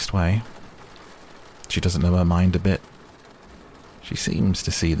queerest way. She doesn't know her mind a bit. She seems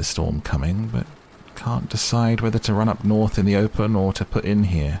to see the storm coming, but can't decide whether to run up north in the open or to put in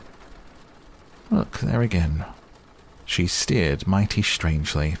here. Look, there again. She's steered mighty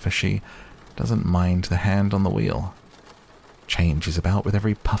strangely, for she doesn't mind the hand on the wheel. Changes about with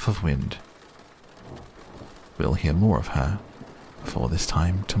every puff of wind. We'll hear more of her before this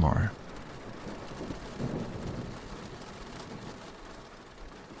time tomorrow."